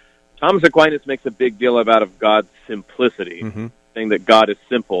of, Thomas Aquinas makes a big deal of God's simplicity, saying that God is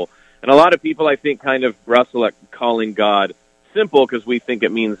simple. And a lot of people, I think, kind of bristle at calling God simple because we think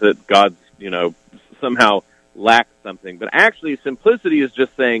it means that God's, somehow lacks something. But actually, simplicity is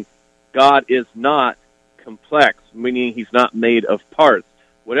just saying God is not complex, meaning he's not made of parts.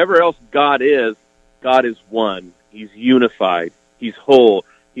 Whatever else God is one. He's unified. He's whole.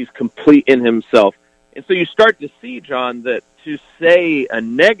 He's complete in himself. And so you start to see, John, that to say a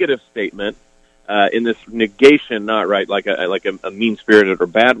negative statement in this negation, not right, like a mean-spirited or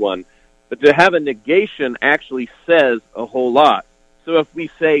bad one, but to have a negation actually says a whole lot. So if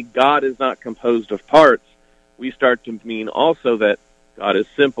we say God is not composed of parts, we start to mean also that God is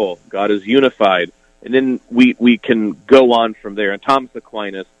simple, God is unified, and then we can go on from there. And Thomas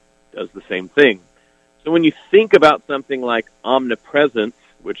Aquinas does the same thing. So when you think about something like omnipresence,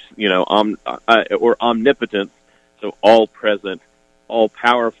 which, or omnipotence, so all present, all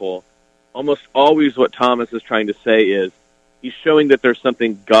powerful, almost always what Thomas is trying to say is he's showing that there's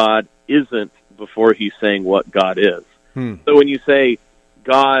something God isn't before he's saying what God is. So when you say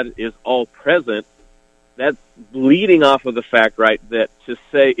God is all present, that's leading off of the fact, right, that to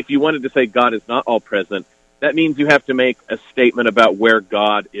say, if you wanted to say God is not all present, that means you have to make a statement about where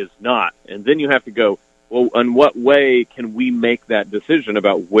God is not. And then you have to go, well, in what way can we make that decision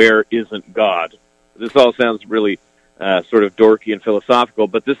about where isn't God? This all sounds really sort of dorky and philosophical,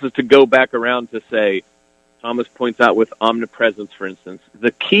 but this is to go back around to say, Thomas points out with omnipresence, for instance,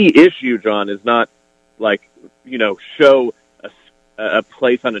 the key issue, John, is not like, show a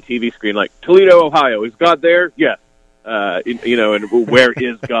place on a TV screen like Toledo, Ohio. Is God there? Yes. And where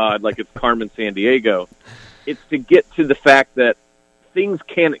is God? Like it's Carmen Sandiego. It's to get to the fact that things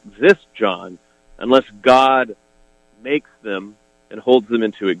can't exist, John, unless God makes them and holds them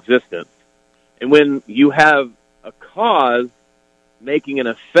into existence. And when you have a cause making an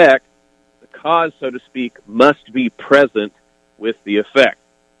effect, the cause, so to speak, must be present with the effect.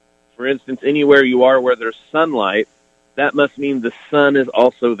 For instance, anywhere you are where there's sunlight, that must mean the sun is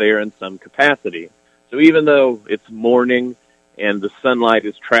also there in some capacity. So even though it's morning and the sunlight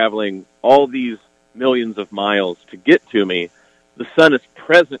is traveling all these millions of miles to get to me, the sun is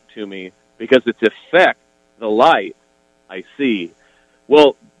present to me because its effect, the light, I see.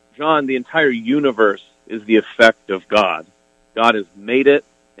 Well, John, the entire universe is the effect of God. God has made it,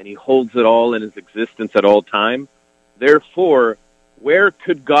 and he holds it all in his existence at all time. Therefore, where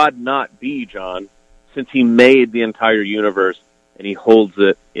could God not be, John, since he made the entire universe and he holds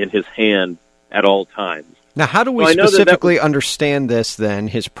it in his hand at all times. Now, how do we So I know specifically understand this, then,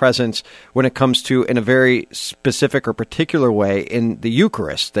 his presence, when it comes to, in a very specific or particular way, in the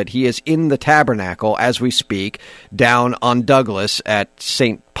Eucharist, that he is in the tabernacle, as we speak, down on Douglas at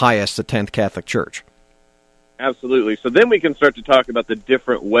St. Pius X Catholic Church? Absolutely. So then we can start to talk about the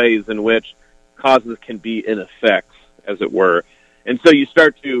different ways in which causes can be in effects, as it were. And so you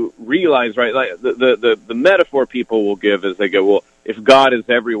start to realize, right, like the metaphor people will give is they go, well, if God is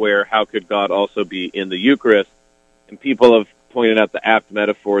everywhere, how could God also be in the Eucharist? And people have pointed out the apt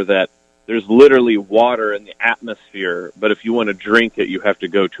metaphor that there's literally water in the atmosphere, but if you want to drink it, you have to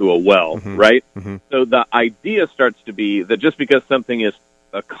go to a well, right? So the idea starts to be that just because something is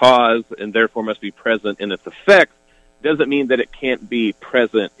a cause and therefore must be present in its effects doesn't mean that it can't be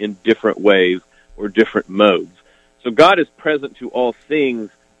present in different ways or different modes. So God is present to all things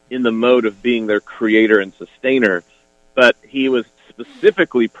in the mode of being their creator and sustainer, but he was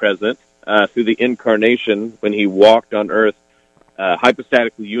specifically present through the incarnation when he walked on earth,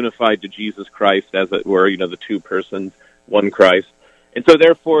 hypostatically unified to Jesus Christ, as it were, the two persons, one Christ. And so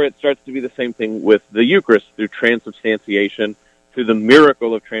therefore it starts to be the same thing with the Eucharist through transubstantiation, through the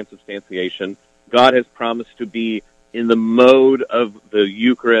miracle of transubstantiation. God has promised to be in the mode of the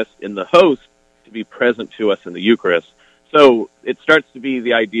Eucharist, in the host, to be present to us in the Eucharist. So it starts to be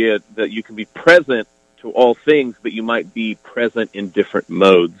the idea that you can be present to all things, but you might be present in different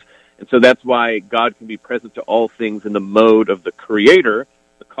modes. And so that's why God can be present to all things in the mode of the Creator,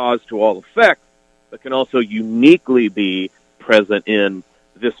 the cause to all effects, but can also uniquely be present in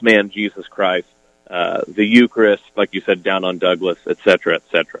this man, Jesus Christ, the Eucharist, like you said, down on Douglas, etc.,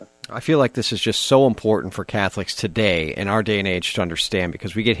 etc. I feel like this is just so important for Catholics today, in our day and age, to understand,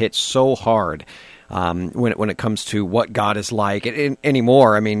 because we get hit so hard when it comes to what God is like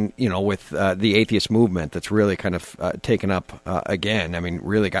anymore. I mean, with the atheist movement that's really kind of taken up again. I mean,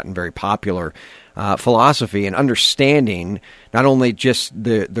 really gotten very popular philosophy, and understanding not only just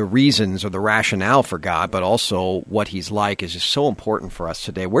the reasons or the rationale for God, but also what he's like is just so important for us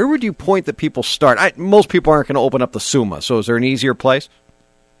today. Where would you point that people start? Most people aren't going to open up the Summa, so is there an easier place?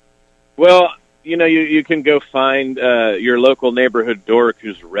 Well, you can go find your local neighborhood dork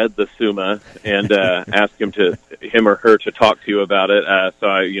who's read the Summa and ask him or her to talk to you about it.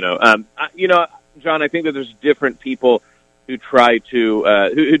 John, I think that there's different people who try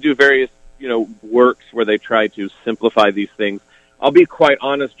to who do various works where they try to simplify these things. I'll be quite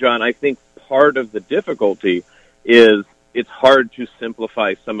honest, John. I think part of the difficulty is it's hard to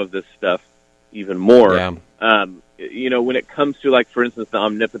simplify some of this stuff even more. Yeah. When it comes to, like, for instance, the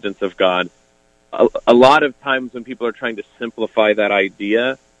omnipotence of God, a lot of times when people are trying to simplify that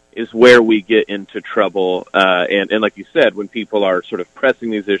idea is where we get into trouble. And like you said, when people are sort of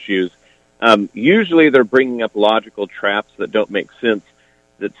pressing these issues, usually they're bringing up logical traps that don't make sense,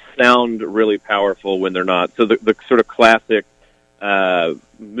 that sound really powerful when they're not. So the sort of classic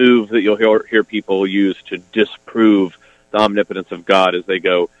move that you'll hear people use to disprove the omnipotence of God is they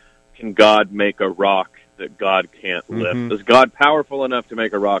go, can God make a rock that God can't lift? Is God powerful enough to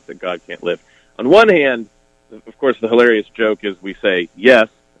make a rock that God can't lift? On one hand, of course, the hilarious joke is we say yes,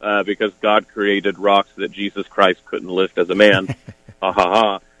 because God created rocks that Jesus Christ couldn't lift as a man. Ha ha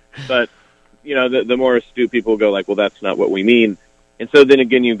ha. But, the more astute people go like, well, that's not what we mean. And so then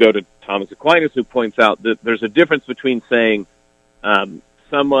again, you go to Thomas Aquinas, who points out that there's a difference between saying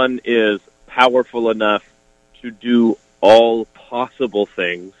someone is powerful enough to do all possible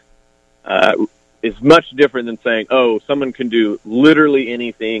things, is much different than saying, oh, someone can do literally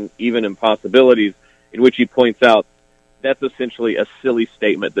anything, even impossibilities, in which he points out that's essentially a silly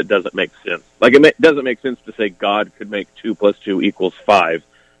statement that doesn't make sense. Like, it doesn't make sense to say God could make 2 + 2 = 5.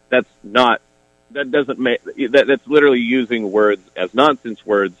 That's literally using words as nonsense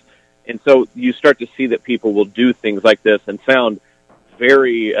words. And so you start to see that people will do things like this and sound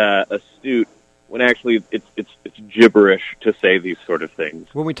very astute, when actually it's gibberish to say these sort of things.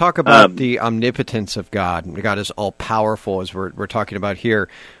 When we talk about the omnipotence of God, God is all-powerful, as we're talking about here,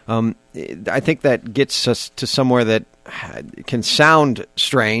 I think that gets us to somewhere that can sound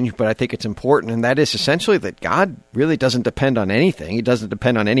strange, but I think it's important, and that is essentially that God really doesn't depend on anything. He doesn't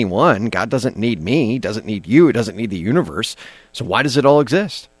depend on anyone. God doesn't need me. He doesn't need you. He doesn't need the universe. So why does it all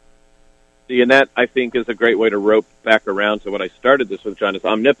exist? And that, I think, is a great way to rope back around to what I started this with, John, is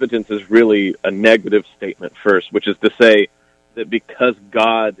omnipotence is really a negative statement first, which is to say that because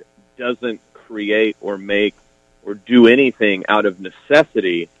God doesn't create or make or do anything out of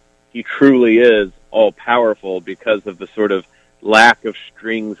necessity, he truly is all-powerful because of the sort of lack of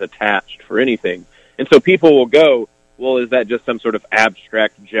strings attached for anything. And so people will go, well, is that just some sort of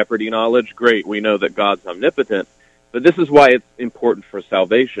abstract Jeopardy knowledge? Great, we know that God's omnipotent. But this is why it's important for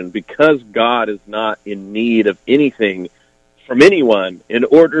salvation, because God is not in need of anything from anyone in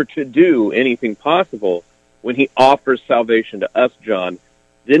order to do anything possible. When he offers salvation to us, John,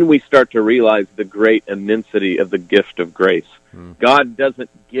 then we start to realize the great immensity of the gift of grace. God doesn't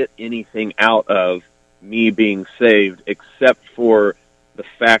get anything out of me being saved except for the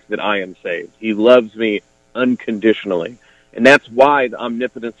fact that I am saved. He loves me unconditionally. And that's why the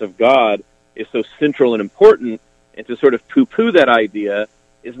omnipotence of God is so central and important. And to sort of poo-poo that idea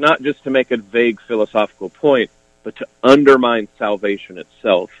is not just to make a vague philosophical point, but to undermine salvation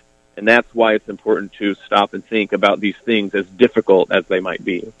itself. And that's why it's important to stop and think about these things, as difficult as they might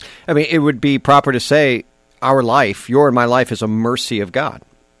be. I mean, it would be proper to say our life, your and my life, is a mercy of God.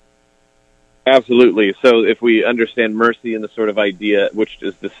 Absolutely. So if we understand mercy in the sort of idea, which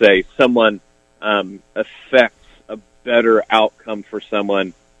is to say someone affects a better outcome for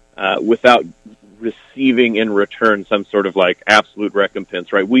someone without receiving in return some sort of like absolute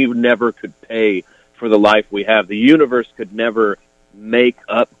recompense, right? We never could pay for the life we have. The universe could never make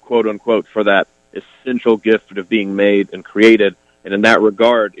up, quote unquote, for that essential gift of being made and created. And in that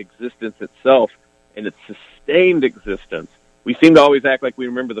regard, existence itself and its sustained existence, we seem to always act like we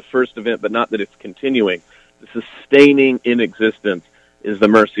remember the first event, but not that it's continuing. The sustaining in existence is the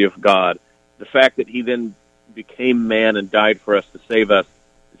mercy of God. The fact that he then became man and died for us to save us,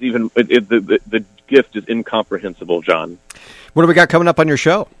 is even the gift is incomprehensible, John. What do we got coming up on your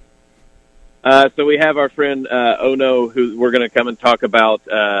show? So we have our friend Ono, who we're going to come and talk about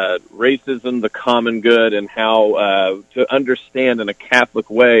racism, the common good, and how to understand in a Catholic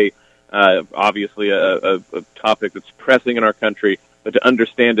way, obviously a topic that's pressing in our country, but to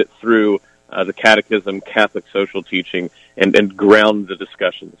understand it through the Catechism, Catholic social teaching, and ground the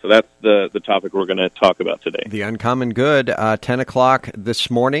discussion. So that's the topic we're going to talk about today. The Uncommon Good, 10 o'clock this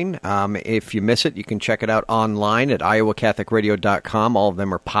morning. If you miss it, you can check it out online at iowacatholicradio.com. All of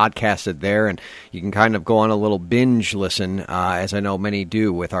them are podcasted there, and you can kind of go on a little binge listen, as I know many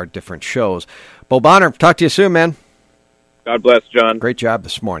do with our different shows. Bo Bonner, talk to you soon, man. God bless, John. Great job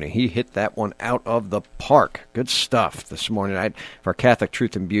this morning. He hit that one out of the park. Good stuff this morning for our Catholic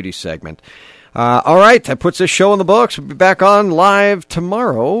Truth and Beauty segment. All right, that puts this show in the books. We'll be back on live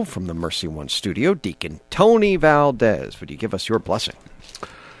tomorrow from the Mercy One studio. Deacon Tony Valdez, would you give us your blessing?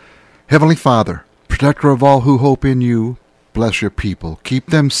 Heavenly Father, protector of all who hope in you, bless your people. Keep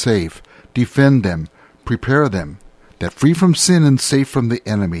them safe. Defend them. Prepare them, that free from sin and safe from the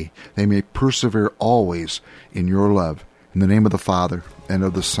enemy, they may persevere always in your love. In the name of the Father, and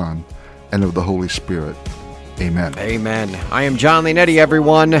of the Son, and of the Holy Spirit. Amen. Amen. I am Jon Leonetti,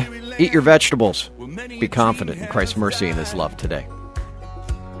 everyone. Eat your vegetables. Be confident in Christ's mercy and his love today.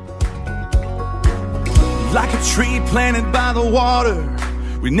 Like a tree planted by the water,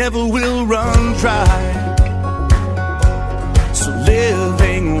 we never will run dry. So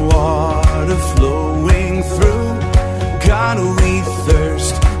living water flowing through, God, we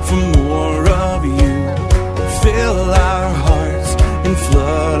thirst for more of you. Fill our hearts and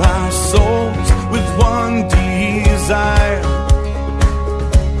flood our souls with one desire,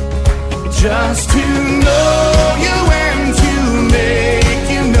 just to know you and to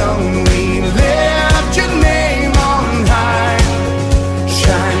make you known. We lift your name on high.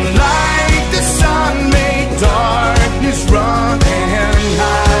 Shine like the sun, make darkness run and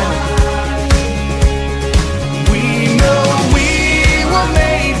hide. We know we were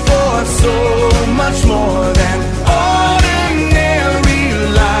made for so much more than ordinary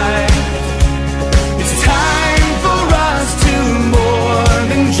life. It's time for us to more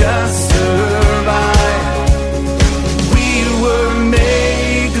than just survive. We were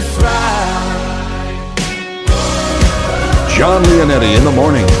made to thrive. Jon Leonetti in the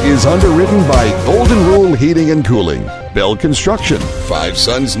Morning is underwritten by Golden Rule Heating and Cooling, Bell Construction, Five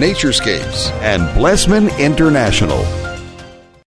Sons Naturescapes, and Blessman International.